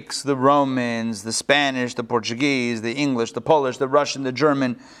Greeks, the Romans, the Spanish, the Portuguese, the English, the Polish, the Russian, the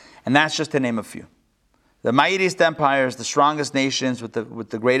German, and that's just to name a few. The mightiest empires, the strongest nations with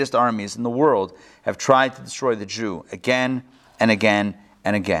the greatest armies in the world have tried to destroy the Jew again and again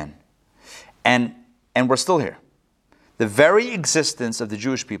and again. And we're still here. The very existence of the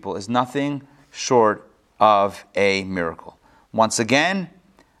Jewish people is nothing short of a miracle. Once again,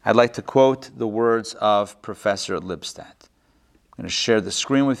 I'd like to quote the words of Professor Lipstadt. I'm going to share the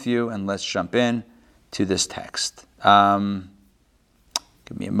screen with you, and let's jump in to this text.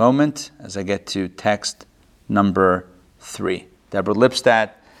 Give me a moment as I get to text number 3. Deborah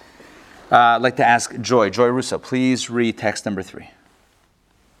Lipstadt. I'd like to ask Joy Russo, please read text number 3.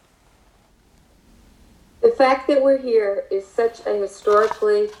 The fact that we're here is such a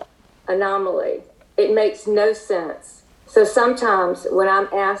historically anomaly. It makes no sense. So sometimes when I'm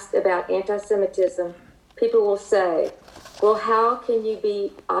asked about anti-Semitism, people will say, well, how can you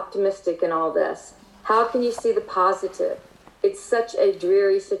be optimistic in all this? How can you see the positive? It's such a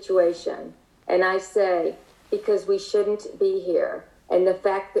dreary situation. And I say, because we shouldn't be here. And the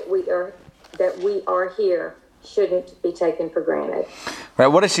fact that we are here shouldn't be taken for granted. Right,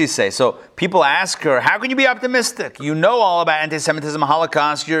 what does she say? So people ask her, how can you be optimistic? You know all about anti-Semitism,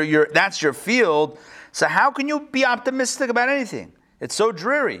 Holocaust, that's your field. So how can you be optimistic about anything? It's so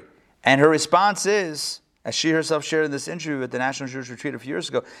dreary. And her response is, as she herself shared in this interview at the National Jewish Retreat a few years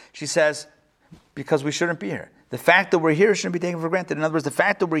ago, she says, because we shouldn't be here. The fact that we're here shouldn't be taken for granted. In other words, the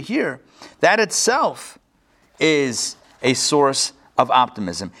fact that we're here, that itself is a source of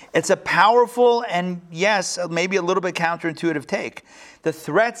optimism. It's a powerful and, yes, maybe a little bit counterintuitive take. The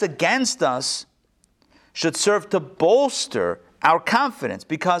threats against us should serve to bolster our confidence,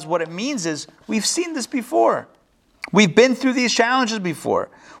 because what it means is we've seen this before. We've been through these challenges before.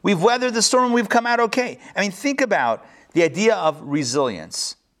 We've weathered the storm and we've come out okay. I mean, think about the idea of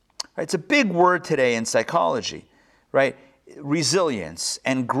resilience. Right? It's a big word today in psychology, right? Resilience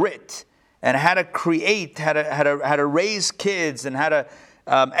and grit, and how to create, how to raise kids, and how to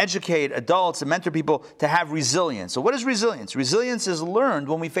educate adults and mentor people to have resilience. So what is resilience? Resilience is learned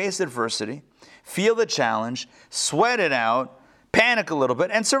when we face adversity, feel the challenge, sweat it out, panic a little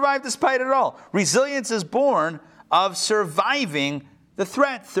bit, and survive despite it all. Resilience is born of surviving the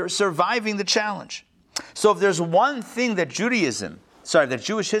threat, surviving the challenge. So if there's one thing that that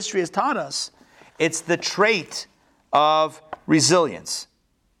Jewish history has taught us, it's the trait of resilience.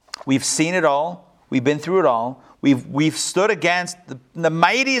 We've seen it all. We've been through it all. We've stood against the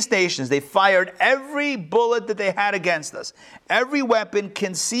mightiest nations. They fired every bullet that they had against us. Every weapon,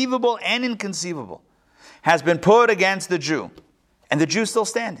 conceivable and inconceivable, has been put against the Jew. And the Jew's still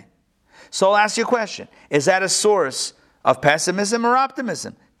standing. So I'll ask you a question. Is that a source of pessimism or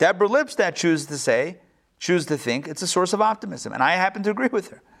optimism? Deborah Lipstadt choose to think it's a source of optimism. And I happen to agree with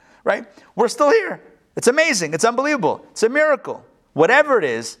her. Right? We're still here. It's amazing. It's unbelievable. It's a miracle. Whatever it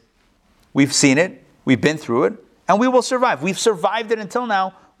is, we've seen it. We've been through it. And we will survive. We've survived it until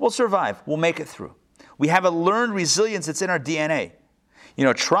now. We'll survive. We'll make it through. We have a learned resilience that's in our DNA. You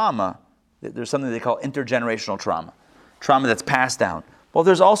know, trauma, there's something they call intergenerational trauma. Trauma that's passed down. Well,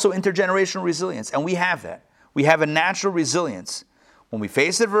 there's also intergenerational resilience, and we have that. We have a natural resilience. When we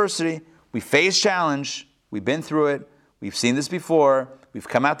face adversity, we face challenge, we've been through it, we've seen this before, we've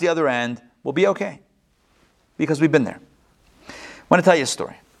come out the other end, we'll be okay. Because we've been there. I want to tell you a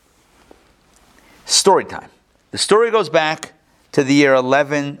story. Story time. The story goes back to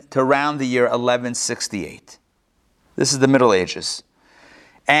around the year 1168. This is the Middle Ages.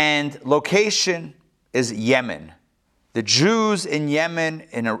 And location is Yemen. The Jews in Yemen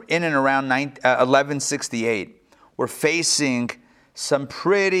in and around 1168 were facing some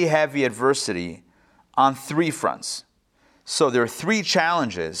pretty heavy adversity on three fronts. So there are three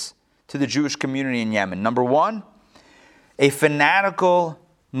challenges to the Jewish community in Yemen. Number one, a fanatical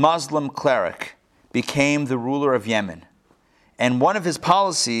Muslim cleric became the ruler of Yemen. And one of his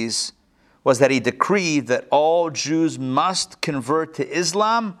policies was that he decreed that all Jews must convert to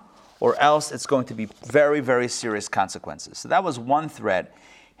Islam, or else it's going to be very, very serious consequences. So that was one threat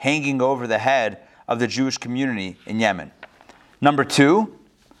hanging over the head of the Jewish community in Yemen. Number two,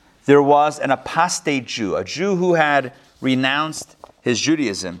 there was an apostate Jew, a Jew who had renounced his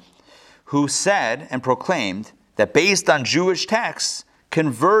Judaism, who said and proclaimed that based on Jewish texts,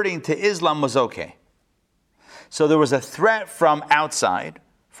 converting to Islam was okay. So there was a threat from outside,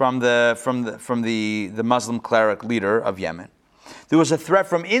 from the Muslim cleric leader of Yemen. There was a threat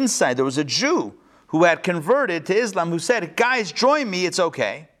from inside. There was a Jew who had converted to Islam who said, guys, join me, it's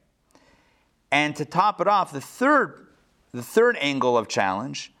okay. And to top it off, the third angle of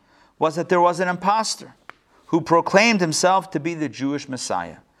challenge was that there was an imposter who proclaimed himself to be the Jewish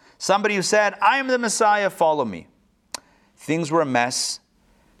Messiah. Somebody who said, I am the Messiah, follow me. Things were a mess.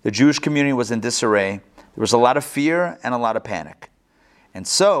 The Jewish community was in disarray. There was a lot of fear and a lot of panic. And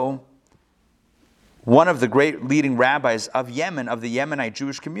so, one of the great leading rabbis of Yemen, of the Yemenite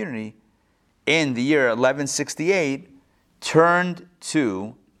Jewish community, in the year 1168, turned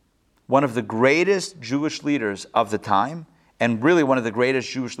to one of the greatest Jewish leaders of the time, and really one of the greatest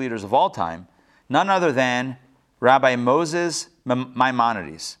Jewish leaders of all time, none other than Rabbi Moses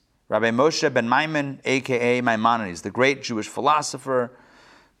Maimonides. Rabbi Moshe ben Maimon, a.k.a. Maimonides, the great Jewish philosopher,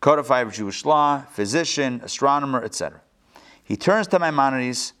 codifier of Jewish law, physician, astronomer, etc. He turns to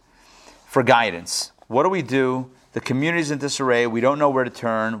Maimonides for guidance. What do we do? The community's in disarray. We don't know where to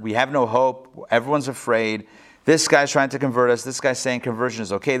turn. We have no hope. Everyone's afraid. This guy's trying to convert us. This guy's saying conversion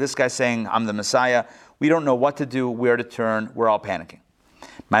is okay. This guy's saying I'm the Messiah. We don't know what to do, where to turn. We're all panicking.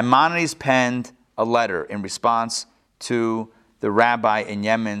 Maimonides penned a letter in response to the rabbi in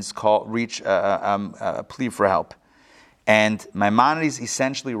Yemen's plea for help. And Maimonides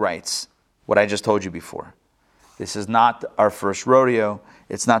essentially writes what I just told you before. This is not our first rodeo.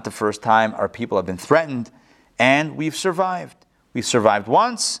 It's not the first time our people have been threatened, and we've survived. We've survived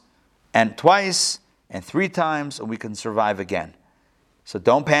once, and twice, and 3 times, and we can survive again. So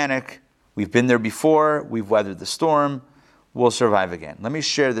don't panic. We've been there before. We've weathered the storm. We'll survive again. Let me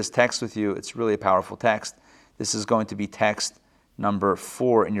share this text with you. It's really a powerful text. This is going to be text number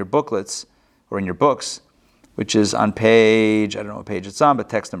 4 in your booklets, or in your books, which is on page, I don't know what page it's on, but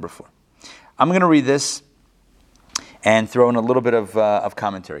text number 4. I'm going to read this and throw in a little bit of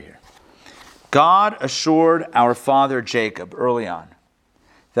commentary here. God assured our father Jacob early on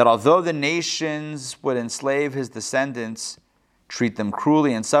that although the nations would enslave his descendants, treat them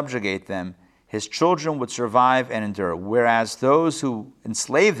cruelly and subjugate them, his children would survive and endure, whereas those who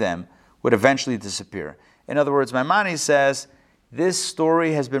enslave them would eventually disappear. In other words, Maimonides says, this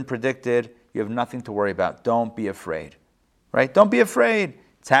story has been predicted. You have nothing to worry about. Don't be afraid. Right? Don't be afraid.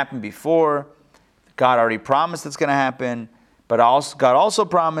 It's happened before. God already promised it's going to happen. But God also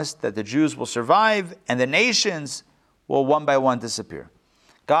promised that the Jews will survive and the nations will one by one disappear.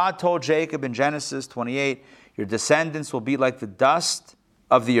 God told Jacob in Genesis 28, your descendants will be like the dust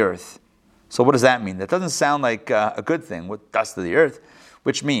of the earth. So what does that mean? That doesn't sound like a good thing, with dust of the earth,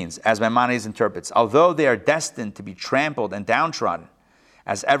 which means, as Maimonides interprets, although they are destined to be trampled and downtrodden,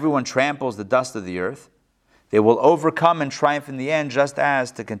 as everyone tramples the dust of the earth, they will overcome and triumph in the end, just as,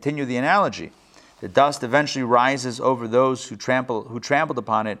 to continue the analogy, the dust eventually rises over those who trampled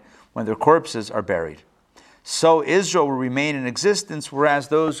upon it when their corpses are buried. So Israel will remain in existence, whereas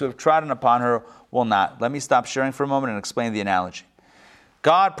those who have trodden upon her will not. Let me stop sharing for a moment and explain the analogy.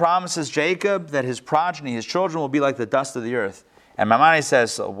 God promises Jacob that his progeny, his children, will be like the dust of the earth. And Maimonides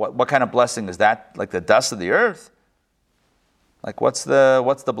says, so what kind of blessing is that? Like the dust of the earth? Like what's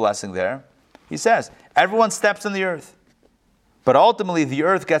the blessing there? He says, everyone steps on the earth. But ultimately, the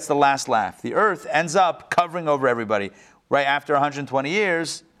earth gets the last laugh. The earth ends up covering over everybody. Right after 120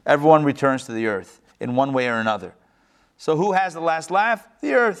 years, everyone returns to the earth in one way or another. So who has the last laugh?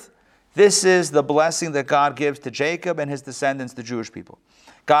 The earth. This is the blessing that God gives to Jacob and his descendants, the Jewish people.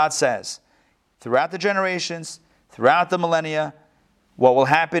 God says, throughout the generations, throughout the millennia, what will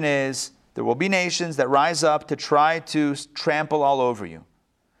happen is there will be nations that rise up to try to trample all over you.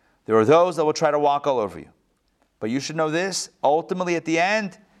 There are those that will try to walk all over you. But you should know this, ultimately at the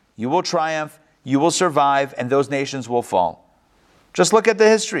end, you will triumph, you will survive, and those nations will fall. Just look at the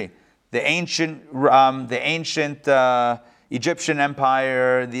history. The ancient Egyptian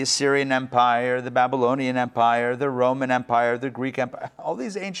Empire, the Assyrian Empire, the Babylonian Empire, the Roman Empire, the Greek Empire. All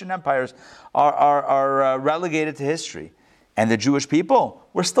these ancient empires are relegated to history. And the Jewish people,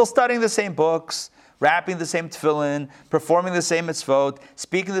 we're still studying the same books, rapping the same tefillin, performing the same mitzvot,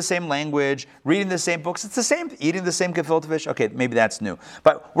 speaking the same language, reading the same books. It's the same, eating the same gefilte fish. Okay, maybe that's new.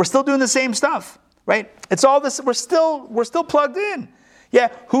 But we're still doing the same stuff, right? It's all this, we're still plugged in. Yeah,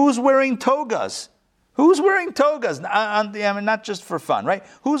 who's wearing togas? Who's wearing togas? I mean, not just for fun, right?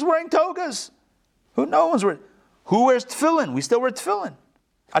 Who's wearing togas? No one's wearing. Who wears tefillin? We still wear tefillin.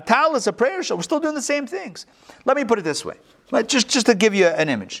 A talis, a prayer shawl. We're still doing the same things. Let me put it this way, just to give you an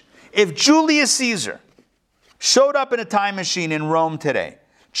image. If Julius Caesar showed up in a time machine in Rome today,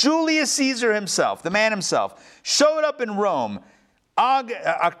 Julius Caesar himself, the man himself, showed up in Rome,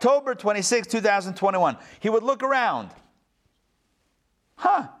 October 26, 2021, he would look around.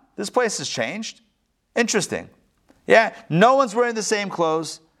 This place has changed. Interesting. Yeah, no one's wearing the same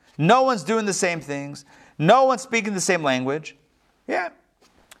clothes. No one's doing the same things. No one's speaking the same language. Yeah.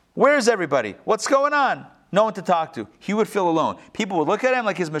 Where's everybody? What's going on? No one to talk to. He would feel alone. People would look at him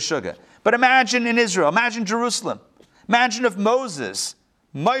like he's Meshuggah. But imagine in Israel, imagine Jerusalem. Imagine if Moses,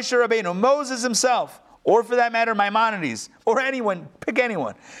 Moshe Rabbeinu, Moses himself, or for that matter, Maimonides, or anyone, pick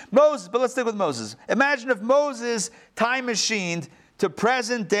anyone. Moses, but let's stick with Moses. Imagine if Moses time machined to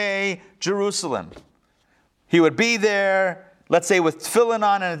present day Jerusalem. He would be there, let's say with tefillin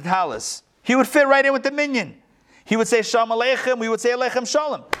on and a talis. He would fit right in with the minyan. He would say Shalom Aleichem, we would say Aleichem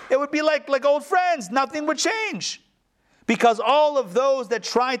Shalom. It would be like old friends. Nothing would change. Because all of those that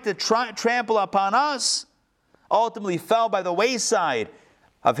tried to trample upon us ultimately fell by the wayside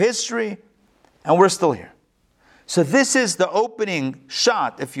of history, and we're still here. So this is the opening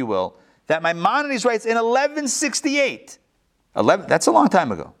shot, if you will, that Maimonides writes in 1168. That's a long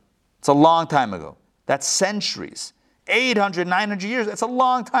time ago. It's a long time ago. That's centuries. 800, 900 years. That's a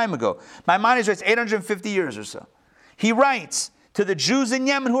long time ago. Maimonides writes 850 years or so. He writes to the Jews in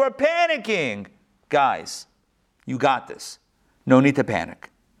Yemen who are panicking, guys, you got this. No need to panic.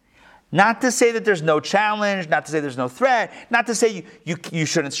 Not to say that there's no challenge, not to say there's no threat, not to say you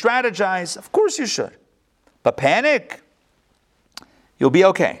shouldn't strategize. Of course you should. But panic, you'll be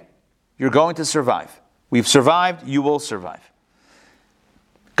okay. You're going to survive. We've survived, you will survive.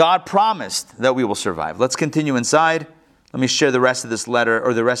 God promised that we will survive. Let's continue inside. Let me share the rest of this letter,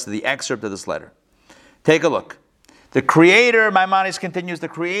 or the rest of the excerpt of this letter. Take a look. The Creator, Maimonides continues, the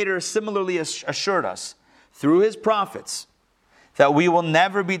Creator similarly assured us through His prophets that we will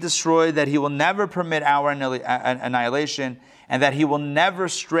never be destroyed, that He will never permit our annihilation, and that He will never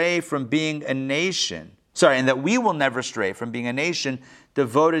stray from being a nation. And that we will never stray from being a nation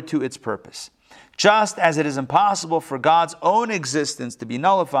devoted to its purpose. Just as it is impossible for God's own existence to be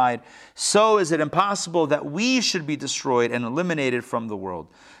nullified, so is it impossible that we should be destroyed and eliminated from the world.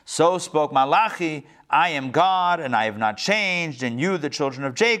 So spoke Malachi, I am God, and I have not changed, and you, the children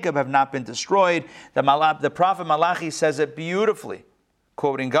of Jacob, have not been destroyed. The prophet Malachi says it beautifully,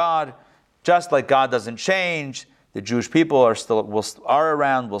 quoting God, just like God doesn't change, the Jewish people are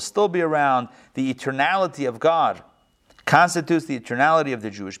around, will still be around. The eternality of God constitutes the eternality of the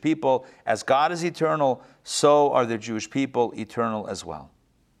Jewish people. As God is eternal, so are the Jewish people eternal as well.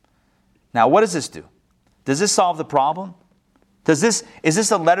 Now, what does this do? Does this solve the problem? Is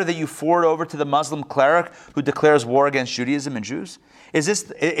this a letter that you forward over to the Muslim cleric who declares war against Judaism and Jews?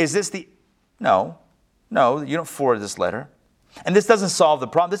 No, you don't forward this letter. And this doesn't solve the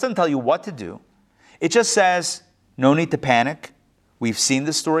problem. This doesn't tell you what to do. It just says, no need to panic. We've seen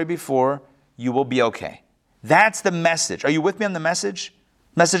this story before. You will be okay. That's the message. Are you with me on the message?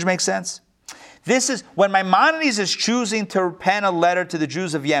 Message makes sense? This is, when Maimonides is choosing to pen a letter to the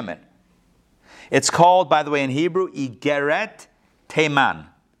Jews of Yemen, it's called, by the way, in Hebrew, Igeret Teman.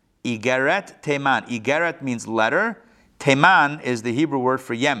 Igeret Teman. Igeret means letter. Teman is the Hebrew word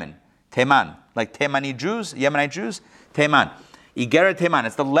for Yemen. Teman. Like Yemenite Jews. Teman. Igeret Teman.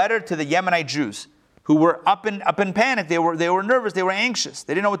 It's the letter to the Yemenite Jews who were up in panic. They were nervous. They were anxious.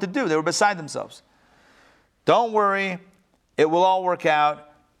 They didn't know what to do. They were beside themselves. Don't worry. It will all work out.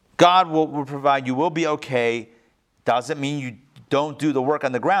 God will provide. You will be okay. Doesn't mean you don't do the work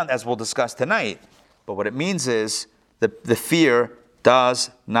on the ground, as we'll discuss tonight. But what it means is the fear does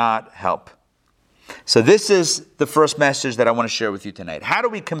not help. So this is the first message that I want to share with you tonight. How do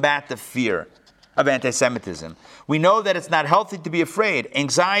we combat the fear of anti-Semitism? We know that it's not healthy to be afraid.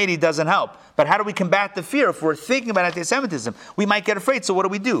 Anxiety doesn't help. But how do we combat the fear? If we're thinking about anti-Semitism, we might get afraid. So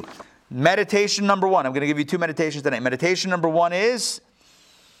what do? Meditation number one. I'm going to give you 2 meditations tonight. Meditation number 1 is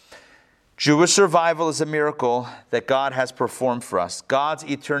Jewish survival is a miracle that God has performed for us. God's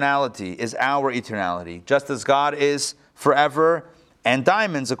eternality is our eternality. Just as God is forever and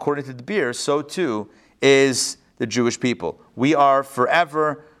diamonds, according to De Beers, so too is the Jewish people. We are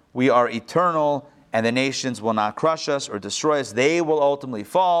forever, we are eternal, and the nations will not crush us or destroy us. They will ultimately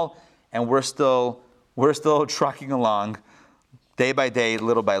fall, and we're still trucking along day by day,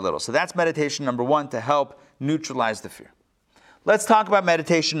 little by little. So that's meditation number 1, to help neutralize the fear. Let's talk about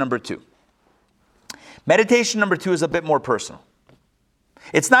meditation number 2. Meditation number 2 is a bit more personal.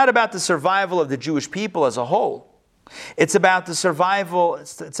 It's not about the survival of the Jewish people as a whole. It's about the survival,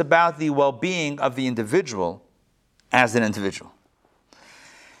 it's about the well-being of the individual as an individual.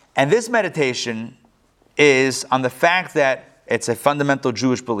 And this meditation is on the fact that it's a fundamental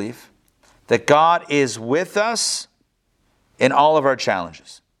Jewish belief that God is with us in all of our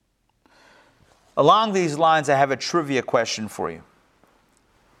challenges. Along these lines, I have a trivia question for you.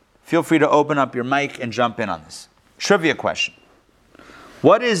 Feel free to open up your mic and jump in on this. Trivia question.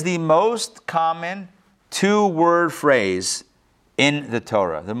 What is the most common 2-word phrase in the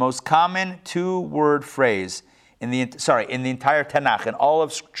Torah? The most common 2-word phrase in the entire Tanakh, in all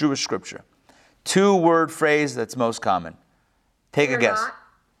of Jewish scripture. 2-word phrase that's most common. Take a guess. Not.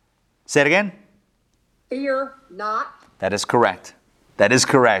 Say it again. Fear not. That is correct.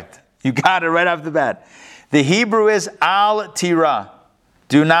 You got it right off the bat. The Hebrew is al tira.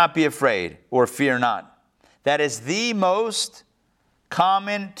 Do not be afraid, or fear not. That is the most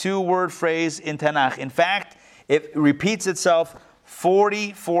common 2-word phrase in Tanakh. In fact, it repeats itself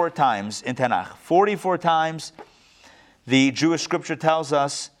 44 times in Tanakh. 44 times the Jewish scripture tells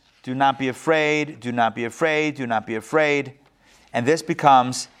us, do not be afraid, do not be afraid, do not be afraid. And this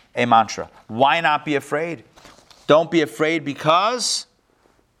becomes a mantra. Why not be afraid? Don't be afraid because,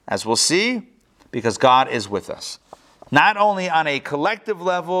 as we'll see, because God is with us. Not only on a collective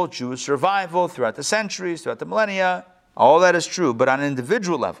level, Jewish survival throughout the centuries, throughout the millennia, all that is true, but on an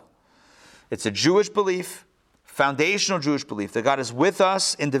individual level. It's a Jewish belief, foundational Jewish belief, that God is with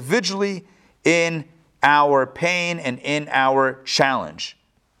us individually in our pain and in our challenge.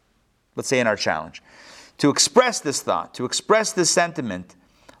 Let's say in our challenge. To express this thought, to express this sentiment,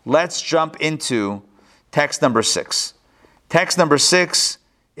 let's jump into text number 6. Text number 6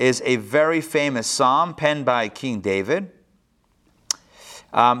 is a very famous psalm penned by King David.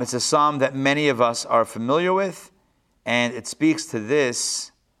 It's a psalm that many of us are familiar with, and it speaks to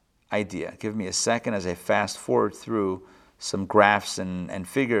this idea. Give me a second as I fast forward through some graphs and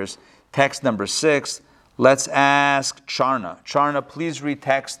figures. Text number 6, let's ask Charna. Charna, please read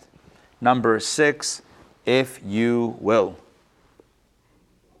text number 6, if you will.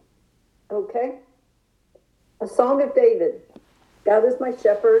 Okay. A song of David. God is my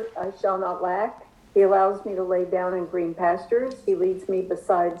shepherd, I shall not lack. He allows me to lay down in green pastures. He leads me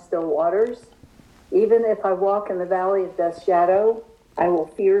beside still waters. Even if I walk in the valley of death's shadow, I will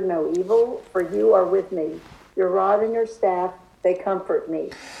fear no evil, for you are with me. Your rod and your staff, they comfort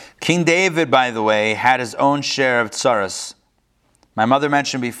me. King David, by the way, had his own share of tsaras. My mother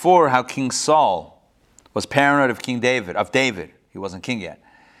mentioned before how King Saul was paranoid of David. He wasn't king yet.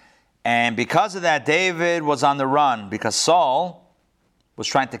 And because of that, David was on the run because Saul was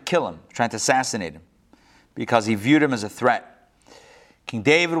trying to kill him, trying to assassinate him, because he viewed him as a threat. King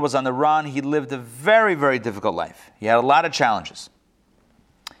David was on the run. He lived a very, very difficult life. He had a lot of challenges.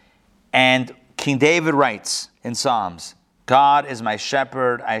 And King David writes in Psalms, God is my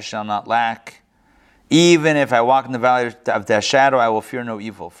shepherd, I shall not lack. Even if I walk in the valley of death's shadow, I will fear no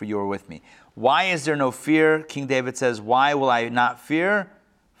evil, for you are with me. Why is there no fear? King David says, why will I not fear?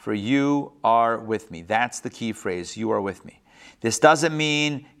 For you are with me. That's the key phrase, you are with me. This doesn't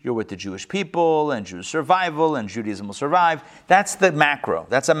mean you're with the Jewish people and Jewish survival and Judaism will survive. That's the macro.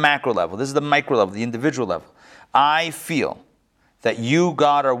 That's a macro level. This is the micro level, the individual level. I feel that you,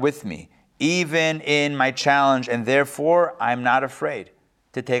 God, are with me, even in my challenge, and therefore I'm not afraid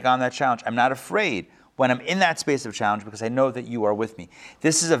to take on that challenge. I'm not afraid when I'm in that space of challenge because I know that you are with me.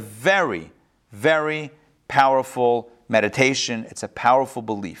 This is a very, very powerful meditation. It's a powerful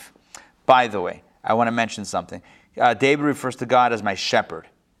belief. By the way, I want to mention something. David refers to God as my shepherd.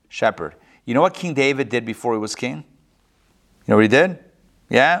 Shepherd. You know what King David did before he was king? You know what he did?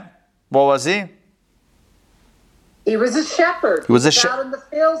 Yeah? What was he? He was a shepherd. He was out in the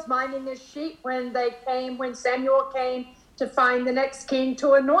fields minding his sheep when Samuel came to find the next king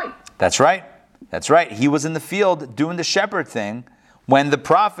to anoint. That's right. That's right. He was in the field doing the shepherd thing when the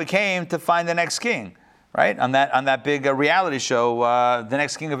prophet came to find the next king. Right? On that big reality show, The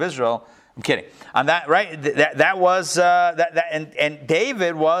Next King of Israel. I'm kidding. On that, right? That was and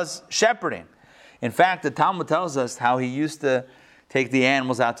David was shepherding. In fact, the Talmud tells us how he used to take the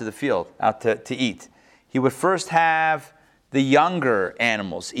animals out to the field, out to eat. He would first have the younger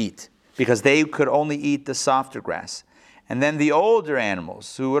animals eat because they could only eat the softer grass, and then the older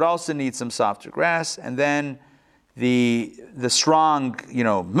animals who would also need some softer grass, and then the strong,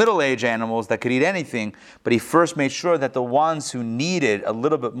 middle-aged animals that could eat anything, but he first made sure that the ones who needed a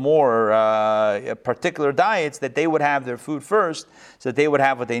little bit more particular diets, that they would have their food first, so that they would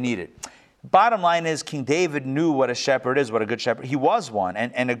have what they needed. Bottom line is, King David knew what a shepherd is, what a good shepherd. He was one,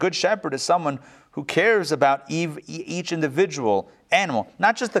 and a good shepherd is someone who cares about each individual animal,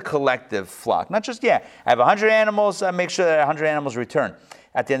 not just the collective flock. Not just, I have 100 animals, make sure that 100 animals return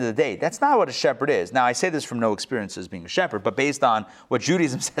at the end of the day. That's not what a shepherd is. Now, I say this from no experience as being a shepherd, but based on what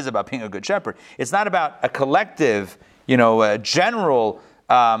Judaism says about being a good shepherd. It's not about a collective, a general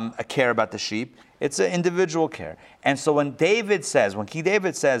care about the sheep. It's an individual care. And so when King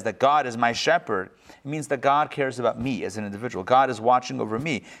David says that God is my shepherd, it means that God cares about me as an individual. God is watching over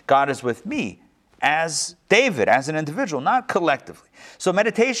me. God is with me as David, as an individual, not collectively. So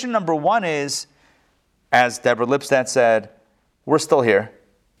meditation number one is, as Deborah Lipstadt said, we're still here.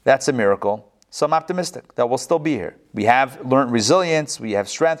 That's a miracle. So I'm optimistic that we'll still be here. We have learned resilience, we have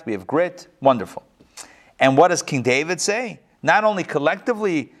strength, we have grit. Wonderful. And what does King David say? Not only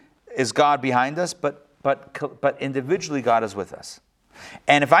collectively is God behind us, but individually God is with us.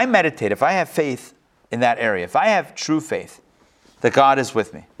 And if I meditate, if I have faith in that area, if I have true faith that God is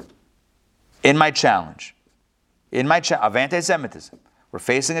with me in my challenge, of anti-Semitism, we're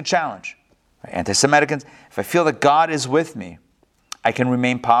facing a challenge, anti-Semitic, if I feel that God is with me, I can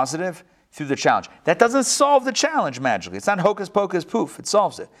remain positive through the challenge. That doesn't solve the challenge magically. It's not hocus pocus poof. It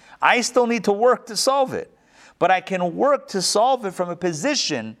solves it. I still need to work to solve it. But I can work to solve it from a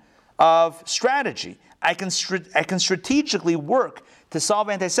position of strategy. I can strategically work to solve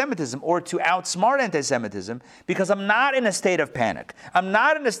anti-Semitism or to outsmart anti-Semitism because I'm not in a state of panic. I'm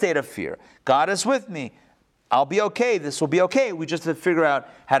not in a state of fear. God is with me. I'll be okay. This will be okay. We just have to figure out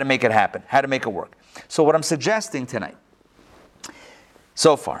how to make it happen, how to make it work. So what I'm suggesting tonight,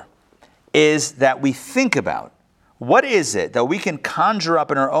 so far, is that we think about what is it that we can conjure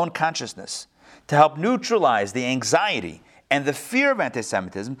up in our own consciousness to help neutralize the anxiety and the fear of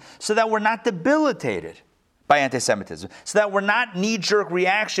anti-Semitism so that we're not debilitated by anti-Semitism, so that we're not knee-jerk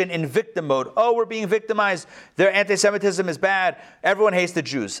reaction in victim mode. Oh, we're being victimized. Their anti-Semitism is bad. Everyone hates the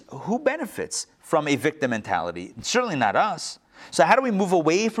Jews. Who benefits from a victim mentality? Certainly not us. So how do we move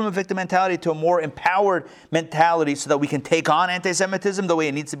away from a victim mentality to a more empowered mentality so that we can take on anti-Semitism the way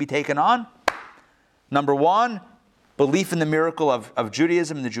it needs to be taken on? Number one, belief in the miracle of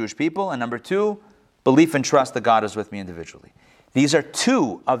Judaism and the Jewish people. And number two, belief and trust that God is with me individually. These are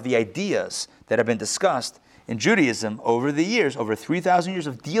two of the ideas that have been discussed in Judaism over the years, over 3,000 years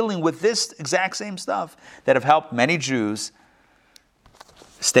of dealing with this exact same stuff that have helped many Jews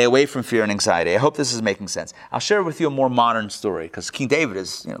Stay away from fear and anxiety. I hope this is making sense. I'll share with you a more modern story, because King David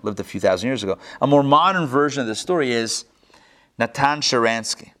lived a few thousand years ago. A more modern version of the story is Natan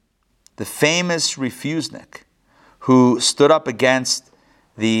Sharansky, the famous refusenik who stood up against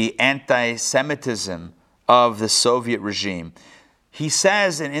the anti-Semitism of the Soviet regime. He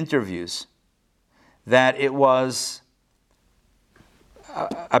says in interviews that it was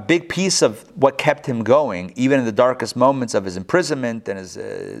a big piece of what kept him going, even in the darkest moments of his imprisonment and his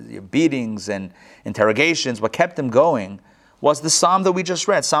beatings and interrogations. What kept him going was the psalm that we just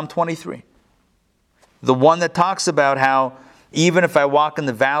read, Psalm 23. The one that talks about how even if I walk in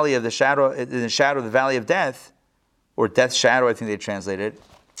the valley of the shadow of the valley of death, or death's shadow, I think they translated it,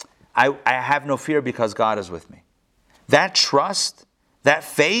 I have no fear because God is with me. That trust, that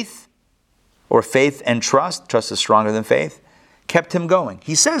faith, or faith and trust is stronger than faith, kept him going.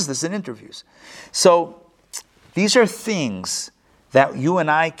 He says this in interviews. So these are things that you and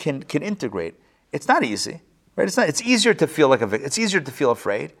I can integrate. It's not easy, right? It's easier to feel like it's easier to feel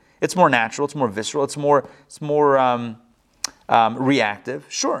afraid. It's more natural. It's more visceral. It's more reactive.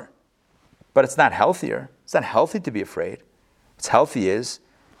 Sure, but it's not healthier. It's not healthy to be afraid. What's healthy is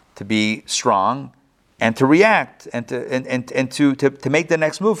to be strong and to react and to make the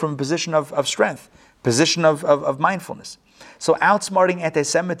next move from a position of strength, position of mindfulness. So outsmarting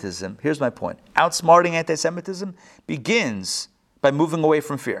anti-Semitism, here's my point. Outsmarting anti-Semitism begins by moving away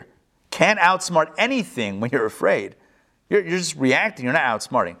from fear. Can't outsmart anything when you're afraid. You're just reacting, you're not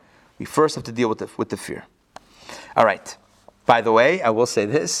outsmarting. We first have to deal with the fear. All right. By the way, I will say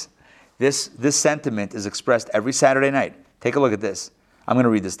this sentiment is expressed every Saturday night. Take a look at this. I'm going to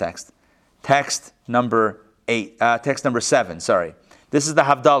read this text. Text number 7, sorry. This is the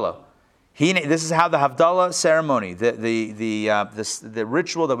Havdalah. This is how the Havdalah ceremony, the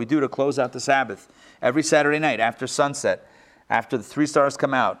ritual that we do to close out the Sabbath every Saturday night after sunset, after the 3 stars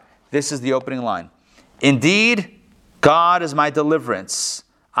come out. This is the opening line. Indeed, God is my deliverance.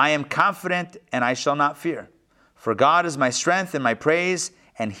 I am confident and I shall not fear. For God is my strength and my praise,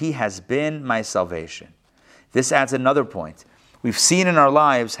 and He has been my salvation. This adds another point. We've seen in our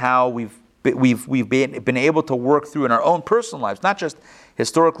lives how we've been able to work through in our own personal lives, not just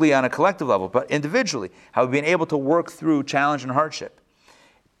historically on a collective level, but individually, how we've been able to work through challenge and hardship.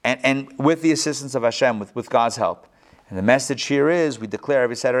 And with the assistance of Hashem, with God's help. And the message here is, we declare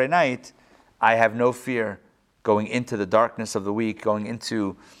every Saturday night, I have no fear going into the darkness of the week, going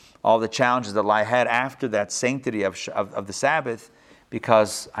into all the challenges that lie ahead after that sanctity of the Sabbath,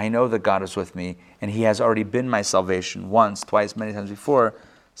 because I know that God is with me, and He has already been my salvation once, twice, many times before.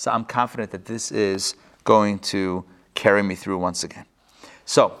 So I'm confident that this is going to carry me through once again.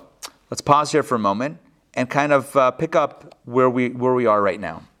 So let's pause here for a moment and kind of pick up where we are right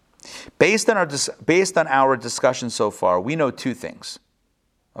now. Based on our discussion so far, we know 2 things.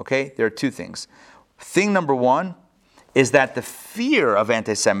 Okay, there are 2 things. Thing number 1 is that the fear of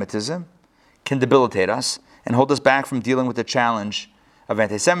anti-Semitism can debilitate us and hold us back from dealing with the challenge of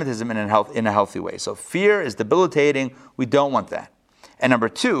anti-Semitism in a healthy way. So fear is debilitating. We don't want that. And number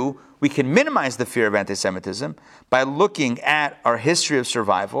 2, we can minimize the fear of anti-Semitism by looking at our history of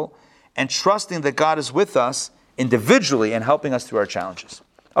survival and trusting that God is with us individually and helping us through our challenges.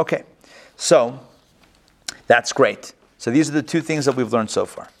 Okay, so that's great. So these are the 2 things that we've learned so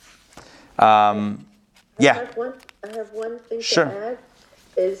far. Yeah. I have one thing Sure. to add.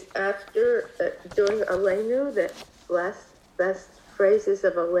 Is after during Aleinu, the last phrases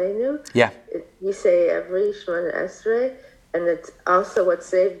of Aleinu. Yeah. You say every Shemona Esrei, and it's also what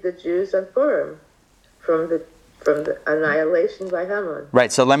saved the Jews on Purim from the annihilation by Haman.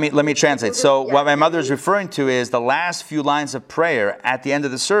 Right. So let me translate. So what my mother is referring to is the last few lines of prayer at the end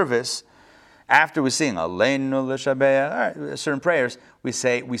of the service. After we sing Aleinu l'shabeach, certain prayers, we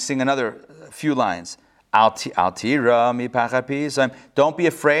sing another few lines. Al tira mipachad pisam. Don't be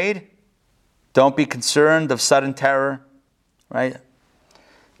afraid. Don't be concerned of sudden terror, right?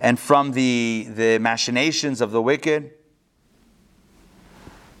 And from the machinations of the wicked.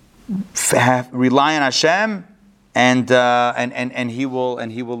 Rely on Hashem, and He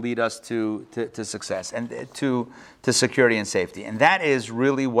will lead us to success and to security and safety. And that is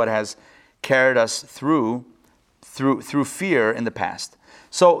really what has carried us through fear in the past.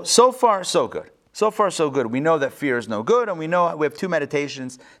 So far so good. So far, so good. We know that fear is no good, and we know we have 2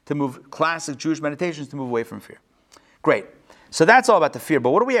 meditations to move, classic Jewish meditations to move away from fear. Great. So that's all about the fear. But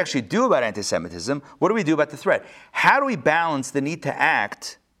what do we actually do about anti-Semitism? What do we do about the threat? How do we balance the need to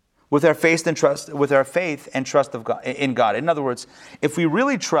act with our faith and trust of God, in God? In other words, if we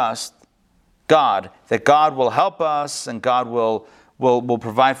really trust God, that God will help us and God will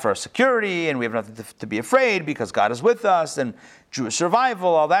provide for our security, and we have nothing to be afraid because God is with us, and Jewish survival,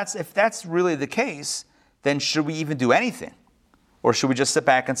 all that's, if that's really the case, then should we even do anything? Or should we just sit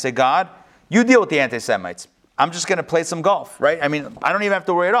back and say, God, you deal with the anti-Semites. I'm just going to play some golf, right? I mean, I don't even have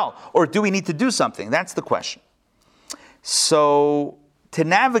to worry at all. Or do we need to do something? That's the question. So to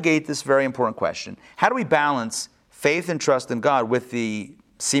navigate this very important question, how do we balance faith and trust in God with the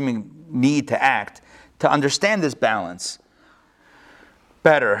seeming need to act? To understand this balance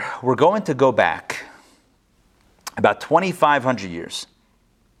better, we're going to go back about 2,500 years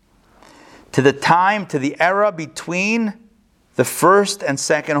to the era between the first and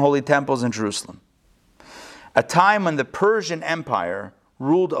second holy temples in Jerusalem, a time when the Persian Empire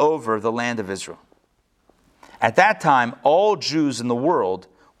ruled over the land of Israel. At that time, all Jews in the world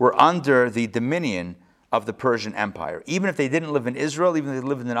were under the dominion of the Persian Empire. Even if they didn't live in Israel, even if they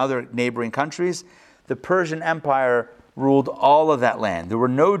lived in other neighboring countries, the Persian Empire ruled all of that land. There were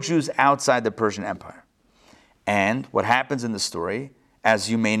no Jews outside the Persian Empire. And what happens in the story, as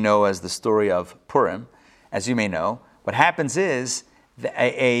you may know as the story of Purim, as you may know, what happens is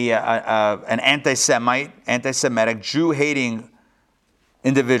an anti-Semitic, Jew-hating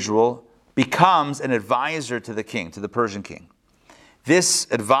individual becomes an advisor to the king, to the Persian king. This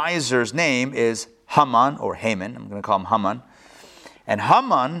advisor's name is Haman, or Haman. I'm going to call him Haman. And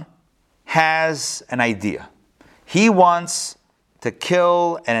Haman has an idea. He wants to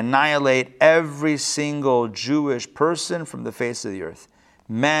kill and annihilate every single Jewish person from the face of the earth.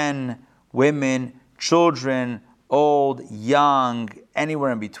 Men, women, children, old, young,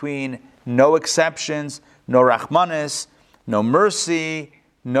 anywhere in between. No exceptions, no rachmanis, no mercy,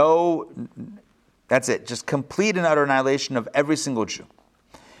 that's it. Just complete and utter annihilation of every single Jew.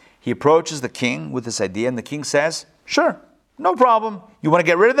 He approaches the king with this idea, and the king says, sure, no problem. You want to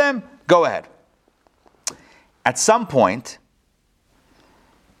get rid of them? Go ahead. At some point,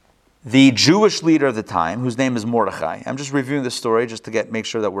 the Jewish leader of the time, whose name is Mordechai, I'm just reviewing the story just to make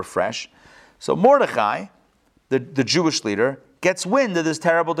sure that we're fresh. So Mordechai, the Jewish leader, gets wind of this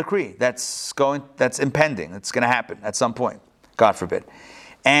terrible decree that's impending. It's going to happen at some point, God forbid.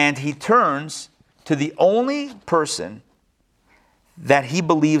 And he turns to the only person that he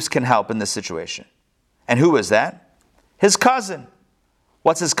believes can help in this situation. And who is that? His cousin.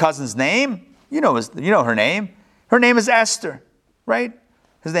 What's his cousin's name? You know her name. Her name is Esther, right?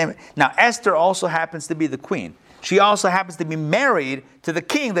 Now, Esther also happens to be the queen. She also happens to be married to the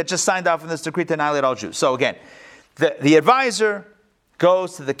king that just signed off on this decree to annihilate all Jews. So again, the advisor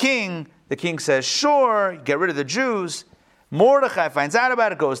goes to the king. The king says, sure, get rid of the Jews. Mordechai finds out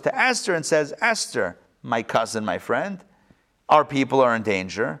about it, goes to Esther and says, Esther, my cousin, my friend, our people are in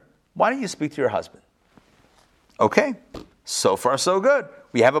danger. Why don't you speak to your husband? Okay, so far so good.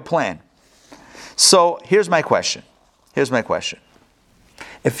 We have a plan. So here's my question.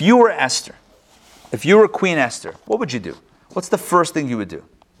 If you were Esther, if you were Queen Esther, what would you do? What's the first thing you would do?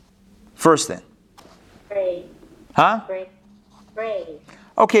 First thing. Pray. Huh? Pray.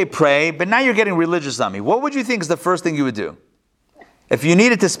 Okay, pray, but now you're getting religious on me. What would you think is the first thing you would do? If you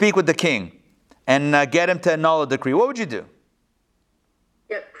needed to speak with the king and get him to annul a decree, what would you do?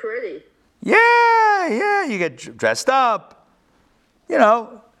 Get pretty. Yeah, you get dressed up.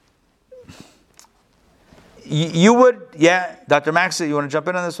 You would, Dr. Maxa, you want to jump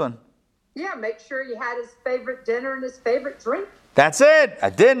in on this one? Yeah, make sure you had his favorite dinner and his favorite drink. That's it.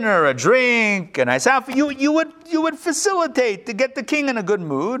 A dinner, a drink, a nice outfit. You would facilitate to get the king in a good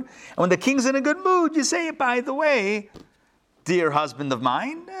mood. And when the king's in a good mood, you say, by the way, dear husband of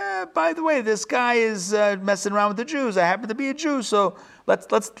mine, by the way, this guy is messing around with the Jews. I happen to be a Jew, so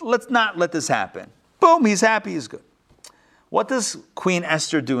let's not let this happen. Boom, he's happy, he's good. What does Queen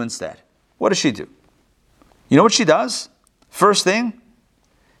Esther do instead? What does she do? You know what she does? First thing,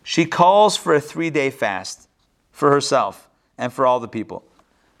 she calls for a 3-day fast for herself and for all the people.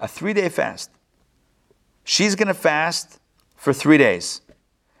 A 3-day fast. She's going to fast for 3 days.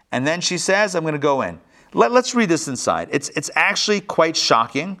 And then she says, I'm going to go in. Let's read this inside. It's actually quite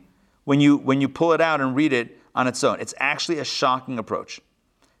shocking when you pull it out and read it on its own. It's actually a shocking approach.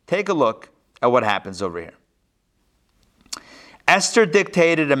 Take a look at what happens over here. Esther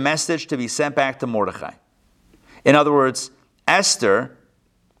dictated a message to be sent back to Mordechai. In other words,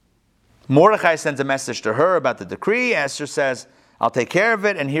 Mordechai sends a message to her about the decree. Esther says, I'll take care of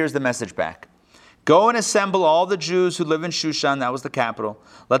it, and here's the message back. Go and assemble all the Jews who live in Shushan, that was the capital.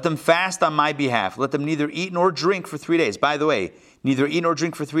 Let them fast on my behalf. Let them neither eat nor drink for 3 days. By the way, neither eat nor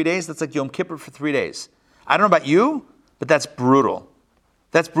drink for 3 days, that's like Yom Kippur for 3 days. I don't know about you, but that's brutal.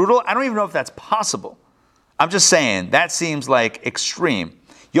 That's brutal. I don't even know if that's possible. I'm just saying, that seems like extreme.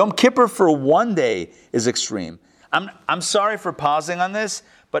 Yom Kippur for 1 day is extreme. I'm sorry for pausing on this,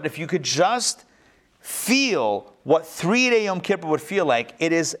 but if you could just feel what 3-day Yom Kippur would feel like,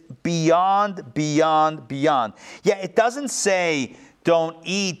 it is beyond, beyond, beyond. Yeah, it doesn't say don't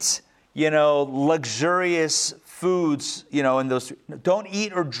eat, luxurious foods, in those. Don't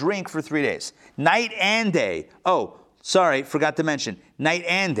eat or drink for 3 days. Night and day. Oh, sorry, forgot to mention, night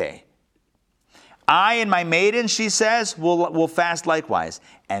and day. I and my maiden, she says, will fast likewise.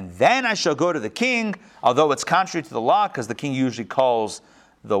 And then I shall go to the king, although it's contrary to the law, because the king usually calls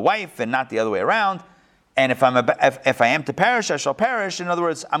the wife and not the other way around. And if I am to perish, I shall perish. In other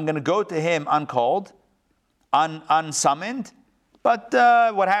words, I'm going to go to him uncalled, unsummoned. But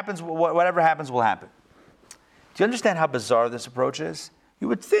whatever happens will happen. Do you understand how bizarre this approach is? You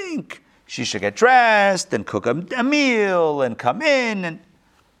would think she should get dressed and cook a meal and come in, and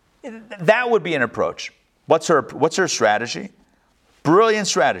that would be an approach. What's her strategy? Brilliant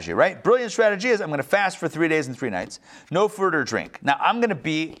strategy, right? Brilliant strategy is I'm going to fast for 3 days and 3 nights. No food or drink. Now I'm going to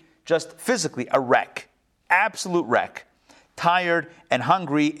be just physically a wreck. Absolute wreck. Tired and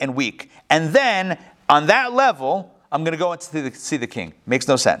hungry and weak. And then on that level, I'm going to go and see the king. Makes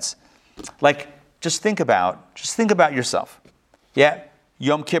no sense. Just think about yourself. Yeah?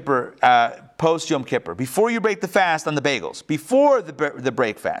 Yom Kippur, post Yom Kippur, before you break the fast on the bagels, before the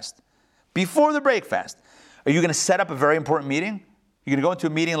break fast, are you going to set up a very important meeting? You're going to go into a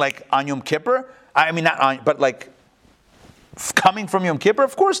meeting like on Yom Kippur? Coming from Yom Kippur?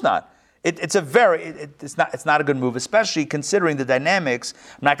 Of course not. It's not a good move, especially considering the dynamics.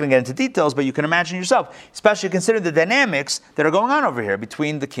 I'm not going to get into details, but you can imagine yourself, especially considering the dynamics that are going on over here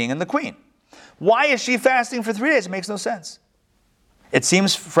between the king and the queen. Why is she fasting for 3 days? It makes no sense. It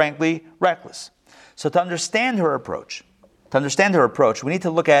seems, frankly, reckless. So to understand her approach, we need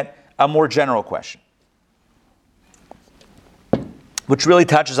to look at a more general question, which really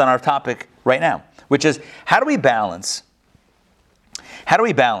touches on our topic right now, which is how do we balance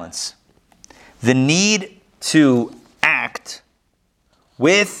the need to act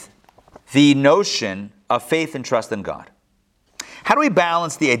with the notion of faith and trust in God? How do we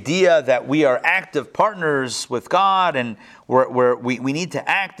balance the idea that we are active partners with God and we need to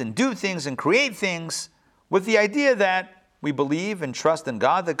act and do things and create things with the idea that we believe and trust in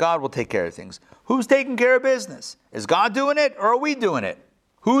God, that God will take care of things? Who's taking care of business? Is God doing it or are we doing it?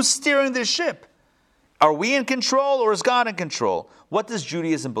 Who's steering this ship? Are we in control or is God in control? What does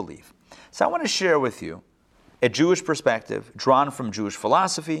Judaism believe? So I want to share with you a Jewish perspective drawn from Jewish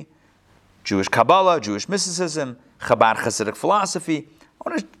philosophy, Jewish Kabbalah, Jewish mysticism, Chabad Hasidic philosophy. I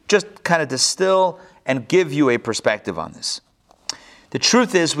want to just kind of distill and give you a perspective on this. The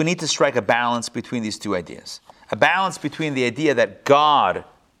truth is we need to strike a balance between these two ideas. A balance between the idea that God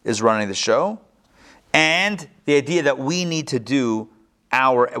is running the show and the idea that we need to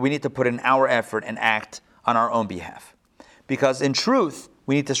put in our effort and act on our own behalf. Because in truth,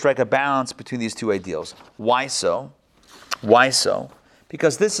 we need to strike a balance between these two ideals. Why so?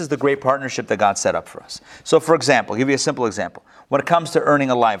 Because this is the great partnership that God set up for us. So for example, I'll give you a simple example. When it comes to earning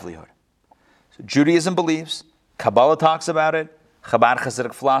a livelihood, so Judaism believes, Kabbalah talks about it, Chabad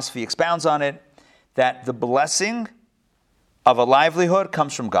Hasidic philosophy expounds on it, that the blessing of a livelihood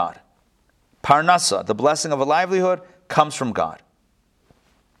comes from God. Parnasa, the blessing of a livelihood, comes from God.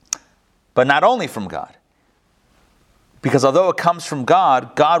 But not only from God. Because although it comes from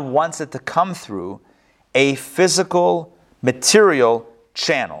God, God wants it to come through a physical, material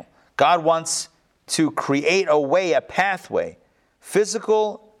channel. God wants to create a way, a pathway,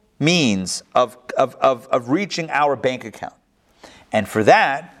 physical means of reaching our bank account. And for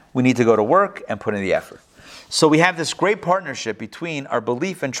that, we need to go to work and put in the effort. So we have this great partnership between our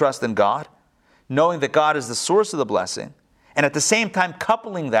belief and trust in God, knowing that God is the source of the blessing, and at the same time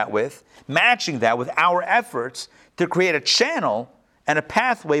matching that with our efforts to create a channel and a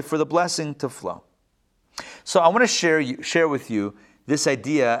pathway for the blessing to flow. So I want to share with you this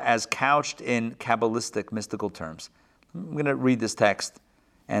idea as couched in Kabbalistic mystical terms. I'm going to read this text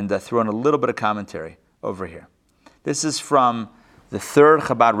and throw in a little bit of commentary over here. This is from the third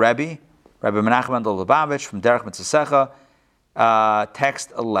Chabad Rebbe, Rabbi Menachem Mendel Lubavitch, from Derech Mitzasecha,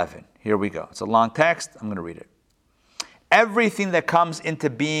 text 11. Here we go. It's a long text. I'm going to read it. Everything that comes into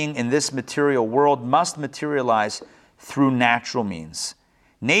being in this material world must materialize through natural means.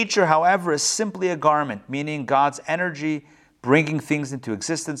 Nature, however, is simply a garment, meaning God's energy bringing things into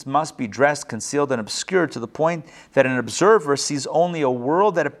existence must be dressed, concealed, and obscured to the point that an observer sees only a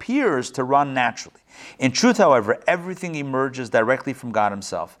world that appears to run naturally. In truth, however, everything emerges directly from God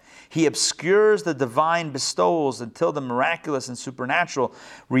himself. He obscures the divine bestowals until the miraculous and supernatural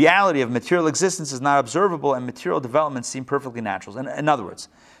reality of material existence is not observable and material developments seem perfectly natural. In other words,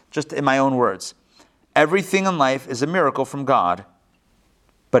 just in my own words, everything in life is a miracle from God,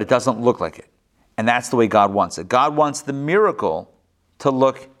 but it doesn't look like it. And that's the way God wants it. God wants the miracle to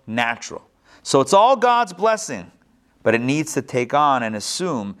look natural. So it's all God's blessing, but it needs to take on and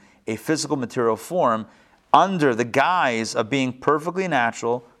assume a physical material form under the guise of being perfectly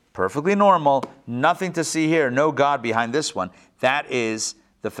natural, perfectly normal, nothing to see here, no God behind this one. That is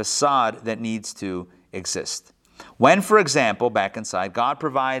the facade that needs to exist. When, for example, back inside, God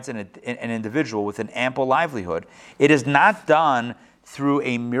provides an individual with an ample livelihood, it is not done through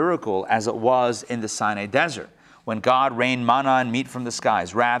a miracle as it was in the Sinai desert, when God rained manna and meat from the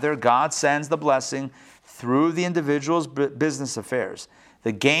skies. Rather, God sends the blessing through the individual's business affairs.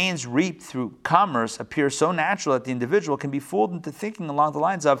 The gains reaped through commerce appear so natural that the individual can be fooled into thinking along the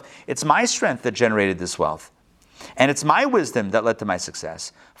lines of, it's my strength that generated this wealth, and it's my wisdom that led to my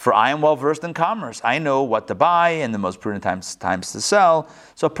success. For I am well versed in commerce. I know what to buy and the most prudent times to sell.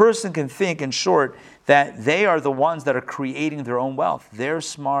 So a person can think, in short, that they are the ones that are creating their own wealth. Their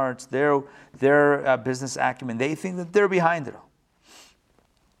smarts, their business acumen, they think that they're behind it all.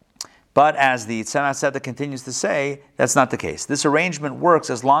 But as the Tzemach Tzedek continues to say, that's not the case. This arrangement works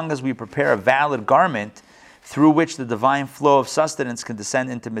as long as we prepare a valid garment through which the divine flow of sustenance can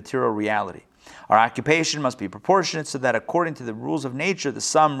descend into material reality. Our occupation must be proportionate so that according to the rules of nature, the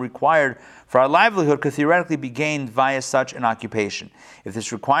sum required for our livelihood could theoretically be gained via such an occupation. If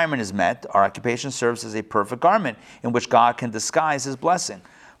this requirement is met, our occupation serves as a perfect garment in which God can disguise his blessing.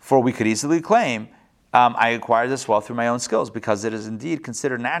 For we could easily claim, I acquired this wealth through my own skills, because it is indeed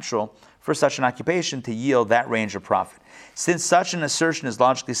considered natural for such an occupation to yield that range of profit. Since such an assertion is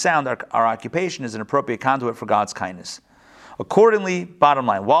logically sound, our occupation is an appropriate conduit for God's kindness. Accordingly, bottom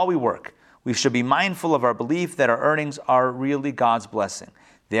line, while we work, we should be mindful of our belief that our earnings are really God's blessing.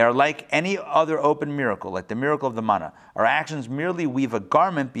 They are like any other open miracle, like the miracle of the manna. Our actions merely weave a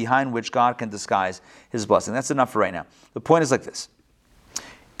garment behind which God can disguise his blessing. That's enough for right now. The point is like this.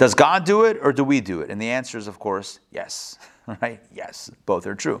 Does God do it or do we do it? And the answer is, of course, yes. Right? Yes, both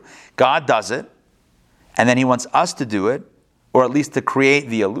are true. God does it, and then he wants us to do it, or at least to create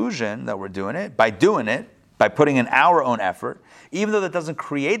the illusion that we're doing it, by putting in our own effort, even though that doesn't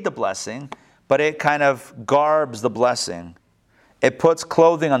create the blessing, but it kind of garbs the blessing. It puts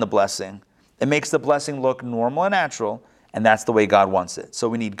clothing on the blessing. It makes the blessing look normal and natural, and that's the way God wants it. So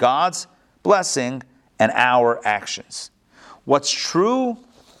we need God's blessing and our actions. What's true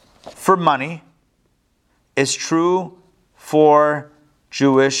for money is true for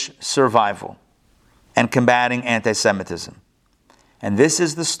Jewish survival and combating anti-Semitism. And this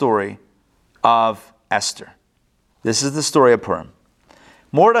is the story of Esther. This is the story of Purim.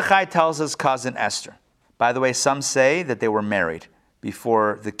 Mordechai tells his cousin Esther. By the way, some say that they were married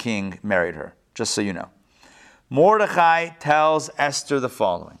before the king married her, just so you know. Mordechai tells Esther the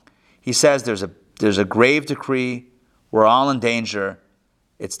following. He says there's a grave decree, we're all in danger,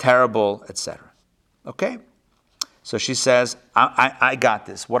 it's terrible, etc. Okay? So she says, I got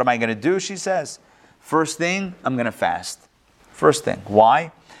this. What am I going to do? She says, first thing, I'm going to fast. First thing.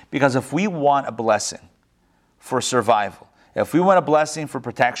 Why? Because if we want a blessing for survival, if we want a blessing for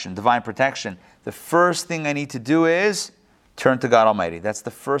protection, divine protection, the first thing I need to do is turn to God Almighty. That's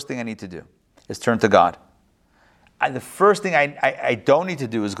the first thing I need to do, is turn to God. The first thing I don't need to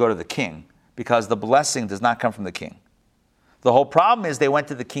do is go to the king, because the blessing does not come from the king. The whole problem is they went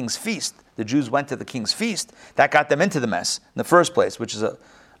to the king's feast. The Jews went to the king's feast. That got them into the mess in the first place, which is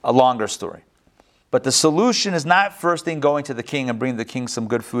a longer story. But the solution is not first thing going to the king and bringing the king some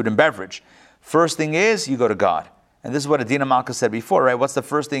good food and beverage. First thing is you go to God. And this is what Adina Malka said before, right? What's the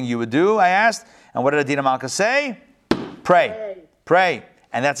first thing you would do, I asked? And what did Adina Malka say? Pray. Pray.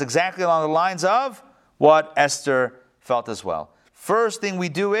 And that's exactly along the lines of what Esther felt as well. First thing we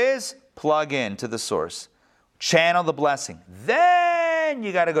do is plug in to the source. Channel the blessing. Then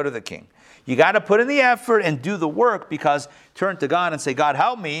you got to go to the king. You got to put in the effort and do the work, because turn to God and say, God,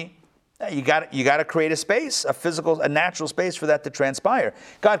 help me. You got to create a space, a natural space for that to transpire.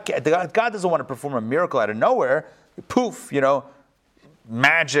 God doesn't want to perform a miracle out of nowhere. Poof,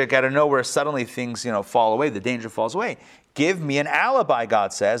 magic out of nowhere. Suddenly things, fall away. The danger falls away. Give me an alibi,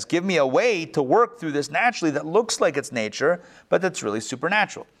 God says. Give me a way to work through this naturally that looks like it's nature, but that's really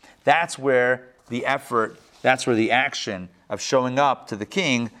supernatural. That's where the effort, that's where the action of showing up to the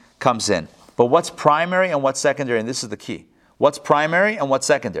king comes in. But what's primary and what's secondary? And this is the key. What's primary and what's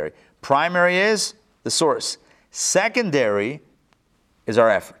secondary? Primary is the source. Secondary is our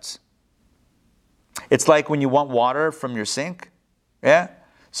efforts. It's like when you want water from your sink, yeah?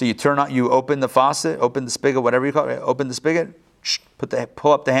 So you open the faucet, open the spigot, whatever you call it, open the spigot,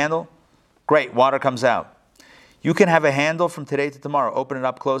 pull up the handle, great, water comes out. You can have a handle from today to tomorrow, open it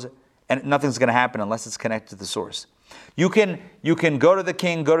up, close it, and nothing's going to happen unless it's connected to the source. You can go to the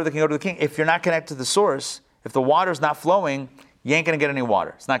king, go to the king, go to the king. If you're not connected to the source, if the water's not flowing, you ain't going to get any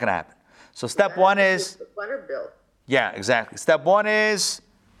water. It's not going to happen. So step one is... water bill. Yeah, exactly. Step one is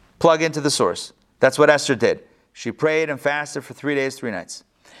plug into the source. That's what Esther did. She prayed and fasted for 3 days, 3 nights.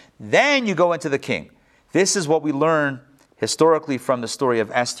 Then you go into the king. This is what we learn historically from the story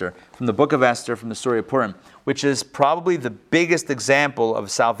of Esther, from the book of Esther, from the story of Purim, which is probably the biggest example of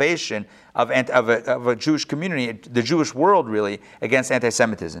salvation of a Jewish community, the Jewish world really, against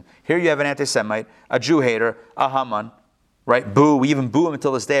anti-Semitism. Here you have an anti-Semite, a Jew hater, a Haman, right? Boo. We even boo him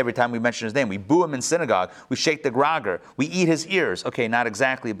until this day every time we mention his name. We boo him in synagogue. We shake the grager. We eat his ears. Okay, not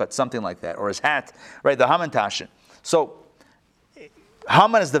exactly, but something like that. Or his hat, right? The Hamantashen. So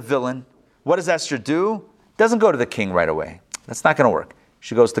Haman is the villain. What does Esther do? Doesn't go to the king right away. That's not going to work.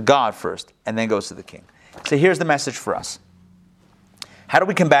 She goes to God first and then goes to the king. So here's the message for us. How do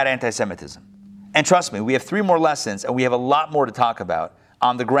we combat anti-Semitism? And trust me, we have 3 more lessons and we have a lot more to talk about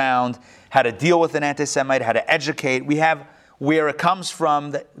on the ground, how to deal with an anti-Semite, how to educate. We have where it comes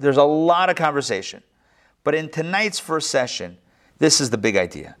from. There's a lot of conversation. But in tonight's first session, this is the big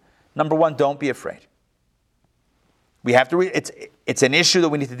idea. Number 1, don't be afraid. We have to it's an issue that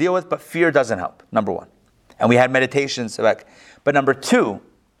we need to deal with, but fear doesn't help, number 1. And we had meditations about. But number 2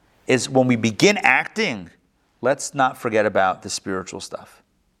 is when we begin acting, let's not forget about the spiritual stuff.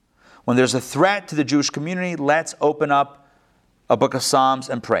 When there's a threat to the Jewish community, let's open up a book of Psalms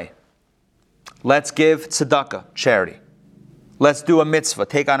and pray. Let's give tzedakah, charity. Let's do a mitzvah,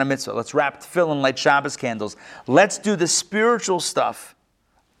 take on a mitzvah. Let's wrap tefillin, light Shabbos candles. Let's do the spiritual stuff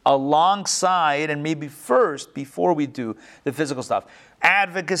alongside and maybe first before we do the physical stuff.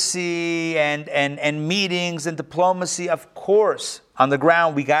 Advocacy and meetings and diplomacy, of course. On the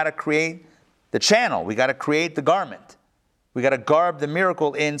ground, we got to create the channel. We got to create the garment. We got to garb the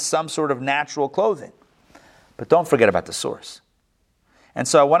miracle in some sort of natural clothing. But don't forget about the source. And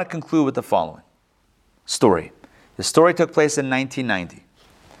so I want to conclude with the following story. The story took place in 1990.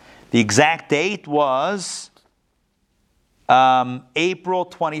 The exact date was April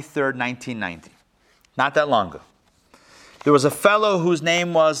 23rd, 1990. Not that long ago. There was a fellow whose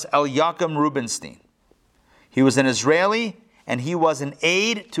name was Eliakim Rubinstein. He was an Israeli, and he was an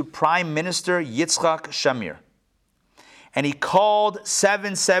aide to Prime Minister Yitzhak Shamir. And he called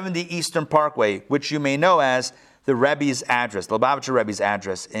 770 Eastern Parkway, which you may know as the Rebbe's address, the Lubavitcher Rebbe's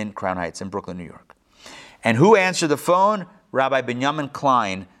address in Crown Heights in Brooklyn, New York. And who answered the phone? Rabbi Benjamin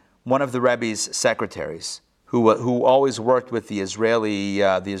Klein, one of the Rebbe's secretaries, who always worked with the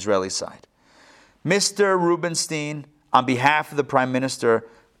Israeli side. Mr. Rubinstein, on behalf of the Prime Minister,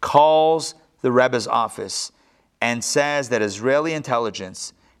 calls the Rebbe's office and says that Israeli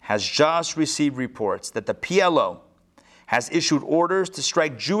intelligence has just received reports that the PLO has issued orders to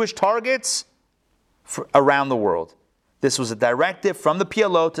strike Jewish targets around the world. This was a directive from the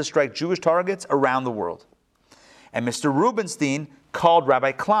PLO to strike Jewish targets around the world. And Mr. Rubinstein called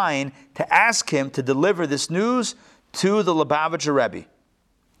Rabbi Klein to ask him to deliver this news to the Lubavitcher Rebbe.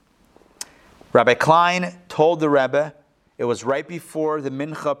 Rabbi Klein told the Rebbe, it was right before the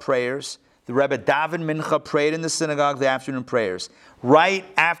Mincha prayers. The Rebbe davened Mincha, prayed in the synagogue, the afternoon prayers. Right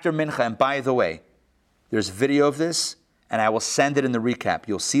after Mincha, and by the way, there's video of this, and I will send it in the recap.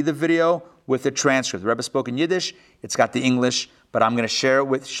 You'll see the video with the transcript. The Rebbe spoke in Yiddish, it's got the English, but I'm going to share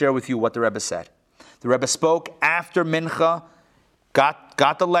with you what the Rebbe said. The Rebbe spoke after Mincha,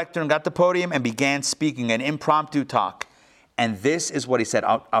 got the lectern, got the podium, and began speaking, an impromptu talk. And this is what he said.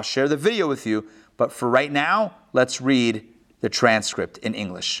 I'll share the video with you, but for right now, let's read the transcript in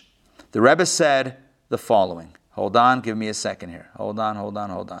English. The Rebbe said the following. Hold on, give me a second here. Hold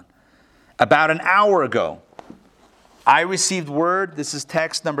on. About an hour ago, I received word, this is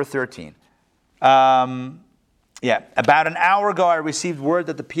text number 13. About an hour ago, I received word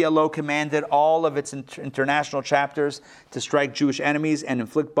that the PLO commanded all of its international chapters to strike Jewish enemies and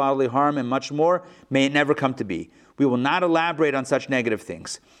inflict bodily harm and much more. May it never come to be. We will not elaborate on such negative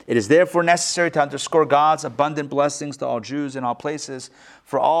things. It is therefore necessary to underscore God's abundant blessings to all Jews in all places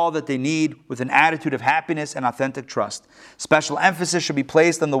for all that they need with an attitude of happiness and authentic trust. Special emphasis should be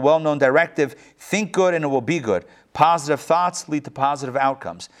placed on the well-known directive, think good and it will be good. Positive thoughts lead to positive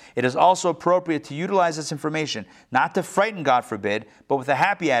outcomes. It is also appropriate to utilize this information, not to frighten, God forbid, but with a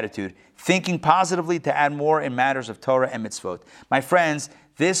happy attitude, thinking positively to add more in matters of Torah and mitzvot. My friends,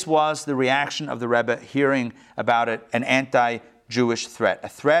 this was the reaction of the Rebbe hearing about it, an anti-Jewish threat, a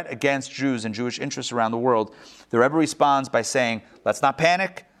threat against Jews and Jewish interests around the world. The Rebbe responds by saying, let's not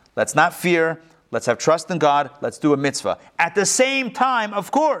panic, let's not fear, let's have trust in God, let's do a mitzvah. At the same time,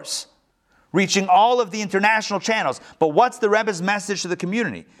 of course, reaching all of the international channels. But what's the Rebbe's message to the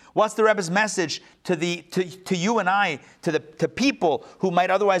community? What's the Rebbe's message to you and I, to people who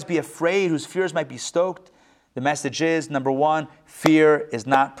might otherwise be afraid, whose fears might be stoked? The message is, number one, fear is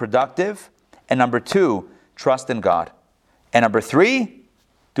not productive. And number two, trust in God. And number three,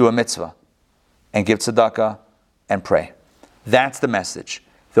 do a mitzvah and give tzedakah and pray. That's the message.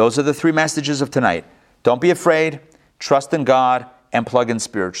 Those are the three messages of tonight. Don't be afraid, trust in God, and plug in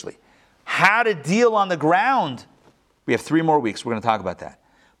spiritually. How to deal on the ground. We have 3 more weeks. We're going to talk about that.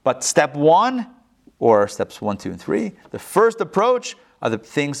 But step 1, or steps 1, 2, and 3, the first approach are the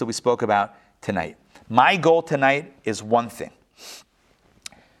things that we spoke about tonight. My goal tonight is one thing.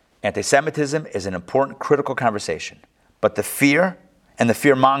 Anti-Semitism is an important, critical conversation. But the fear and the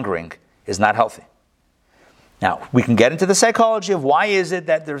fear-mongering is not healthy. Now, we can get into the psychology of why is it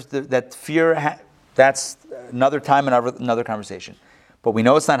that there's that fear. That's another time, another conversation. But we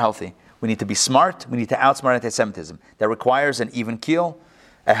know it's not healthy. We need to be smart. We need to outsmart anti-Semitism. That requires an even keel,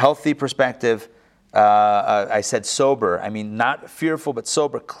 a healthy perspective. I said sober. I mean, not fearful, but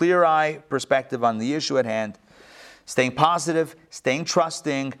sober, clear-eye perspective on the issue at hand. Staying positive, staying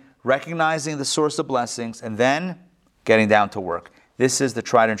trusting, recognizing the source of blessings, and then getting down to work. This is the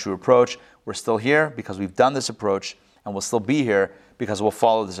tried and true approach. We're still here because we've done this approach, and we'll still be here because we'll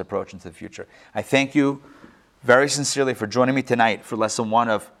follow this approach into the future. I thank you very sincerely for joining me tonight for lesson 1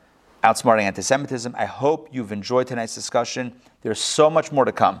 of Outsmarting Antisemitism. I hope you've enjoyed tonight's discussion. There's so much more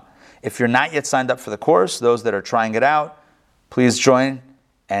to come. If you're not yet signed up for the course, those that are trying it out, please join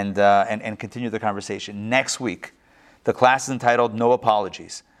and continue the conversation. Next week, the class is entitled No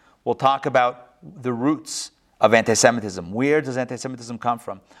Apologies. We'll talk about the roots of anti-Semitism. Where does anti-Semitism come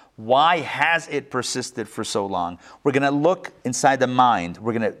from? Why has it persisted for so long? We're going to look inside the mind.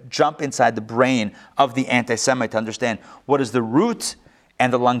 We're going to jump inside the brain of the anti-Semite to understand what is the root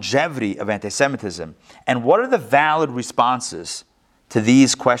and the longevity of anti-Semitism, and what are the valid responses to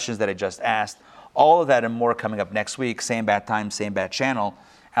these questions that I just asked. All of that and more coming up next week. Same bad time, same bad channel.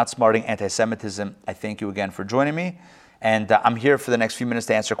 Outsmarting Antisemitism. I thank you again for joining me. And I'm here for the next few minutes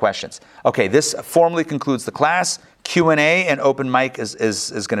to answer questions. Okay, this formally concludes the class. Q&A and open mic is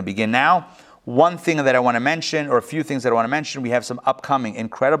going to begin now. One thing that I want to mention, or a few things that I want to mention, we have some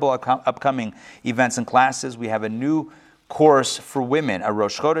incredible upcoming events and classes. We have a new course for women, a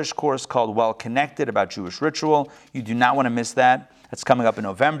Rosh Chodesh course called Well Connected about Jewish ritual. You do not want to miss that. That's coming up in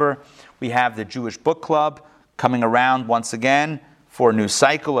November. We have the Jewish Book Club coming around once again for a new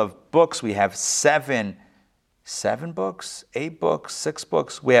cycle of books. We have 7 books, 8 books, 6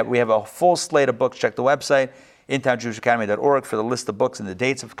 books. We have a full slate of books. Check the website, intownjewishacademy.org, for the list of books and the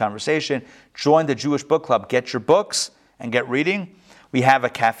dates of conversation. Join the Jewish Book Club. Get your books and get reading. We have a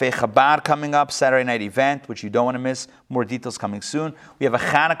Cafe Chabad coming up, Saturday night event, which you don't want to miss. More details coming soon. We have a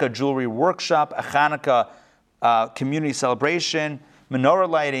Hanukkah jewelry workshop, a Hanukkah community celebration, menorah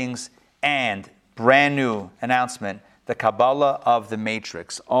lightings, and brand new announcement, the Kabbalah of the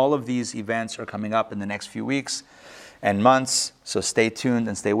Matrix. All of these events are coming up in the next few weeks and months, so stay tuned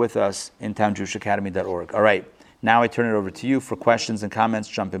and stay with us, intownjewishacademy.org. All right, now I turn it over to you for questions and comments.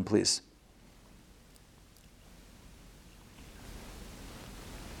 Jump in, please.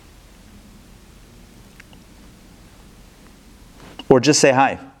 Or just say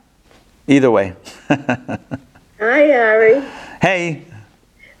hi. Either way. Hi, Ari. Hey.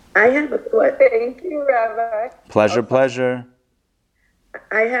 I have a question. Thank you, Rabbi. Pleasure.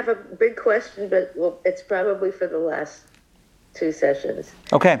 I have a big question, but it's probably for the last 2 sessions.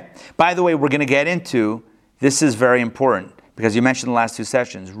 Okay. By the way, we're going to get into, this is very important, because you mentioned the last 2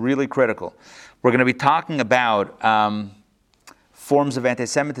 sessions, really critical. We're going to be talking about forms of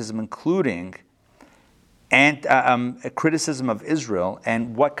anti-Semitism, including a criticism of Israel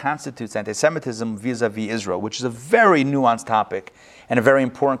and what constitutes anti-Semitism vis-a-vis Israel, which is a very nuanced topic and a very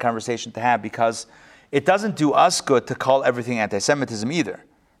important conversation to have, because it doesn't do us good to call everything anti-Semitism either,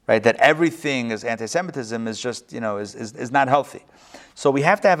 right? That everything is anti-Semitism is just, is not healthy. So we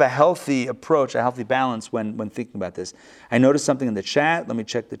have to have a healthy approach, a healthy balance when thinking about this. I noticed something in the chat. Let me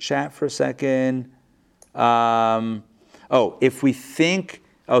check the chat for a second.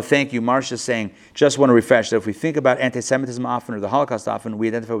 Thank you. Marcia's saying, just want to refresh that if we think about anti-Semitism often or the Holocaust often, we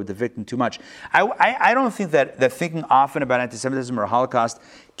identify with the victim too much. I don't think that thinking often about anti-Semitism or Holocaust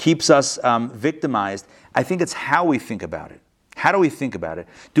keeps us victimized. I think it's how we think about it. How do we think about it?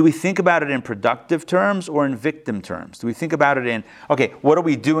 Do we think about it in productive terms or in victim terms? Do we think about it in, okay, what are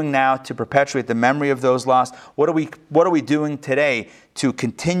we doing now to perpetuate the memory of those lost? What are we doing today to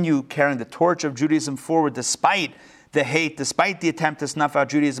continue carrying the torch of Judaism forward despite the hate, despite the attempt to snuff out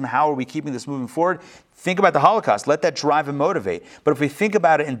Judaism, how are we keeping this moving forward? Think about the Holocaust. Let that drive and motivate. But if we think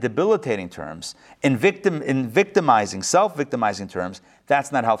about it in debilitating terms, in victimizing, self-victimizing terms,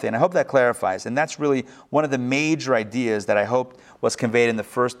 that's not healthy. And I hope that clarifies. And that's really one of the major ideas that I hope was conveyed in the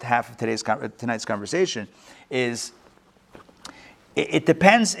first half of tonight's conversation is it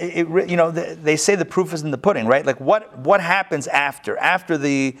depends. They say the proof is in the pudding, right? Like what happens after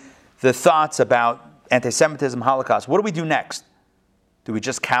the thoughts about anti-Semitism, Holocaust? What do we do next? Do we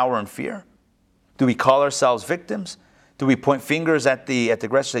just cower in fear? Do we call ourselves victims? Do we point fingers at the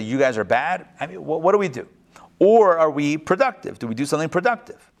aggressor and say, you guys are bad? I mean, what do we do? Or are we productive? Do we do something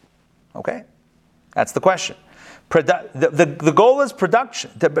productive? Okay? That's the question. The goal is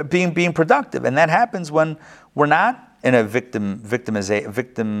production, being productive. And that happens when we're not in a victim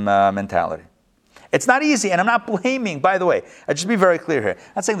mentality. It's not easy, and I'm not blaming, by the way. I just be very clear here.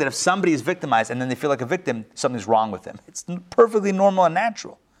 I'm not saying that if somebody is victimized and then they feel like a victim, something's wrong with them. It's perfectly normal and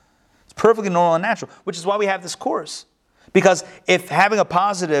natural. It's perfectly normal and natural, which is why we have this course. Because if having a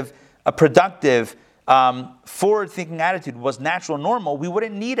positive, a productive, forward-thinking attitude was natural and normal, we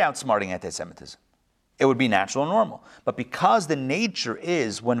wouldn't need outsmarting anti-Semitism. It would be natural and normal. But because the nature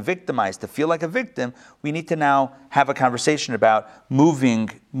is, when victimized, to feel like a victim, we need to now have a conversation about moving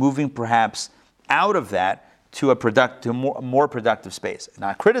perhaps out of that to a more productive space.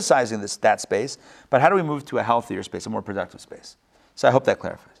 Not criticizing that space, but how do we move to a healthier space, a more productive space? So I hope that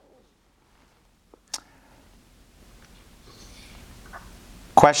clarifies.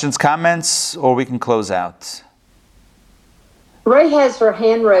 Questions, comments, or we can close out. Ray has her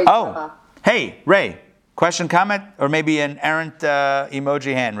hand raised. Oh, hey, Ray. Question, comment, or maybe an errant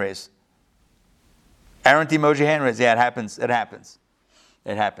emoji hand raise. Errant emoji hand raise. Yeah, it happens.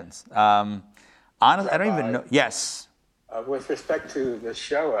 Honestly, I don't even know. Yes. With respect to the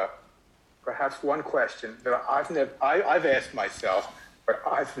Shoah, perhaps one question that I've asked myself, but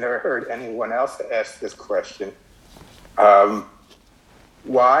I've never heard anyone else ask this question.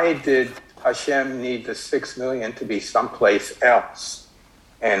 Why did Hashem need the 6 million to be someplace else?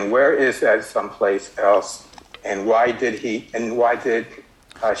 And where is that someplace else? And why did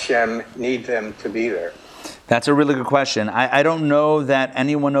Hashem need them to be there? That's a really good question. I don't know that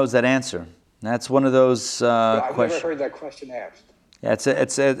anyone knows that answer. That's one of those I've questions. never heard that question asked. Yeah,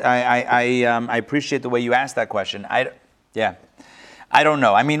 I appreciate the way you asked that question. I don't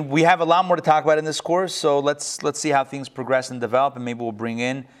know. I mean, we have a lot more to talk about in this course, so let's see how things progress and develop, and maybe we'll bring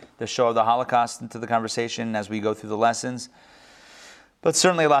in the show of the Holocaust into the conversation as we go through the lessons. But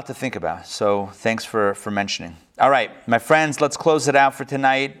certainly a lot to think about, so thanks for mentioning. All right, my friends, let's close it out for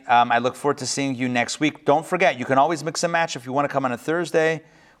tonight. I look forward to seeing you next week. Don't forget, you can always mix and match. If you want to come on a Thursday,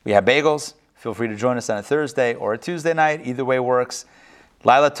 we have bagels. Feel free to join us on a Thursday or a Tuesday night. Either way works.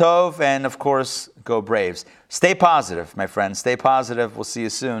 Laila Tov, and of course, go Braves. Stay positive, my friends. Stay positive. We'll see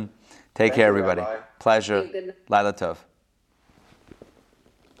you soon. Take care, everybody. Rabbi. Pleasure. Laila Tov.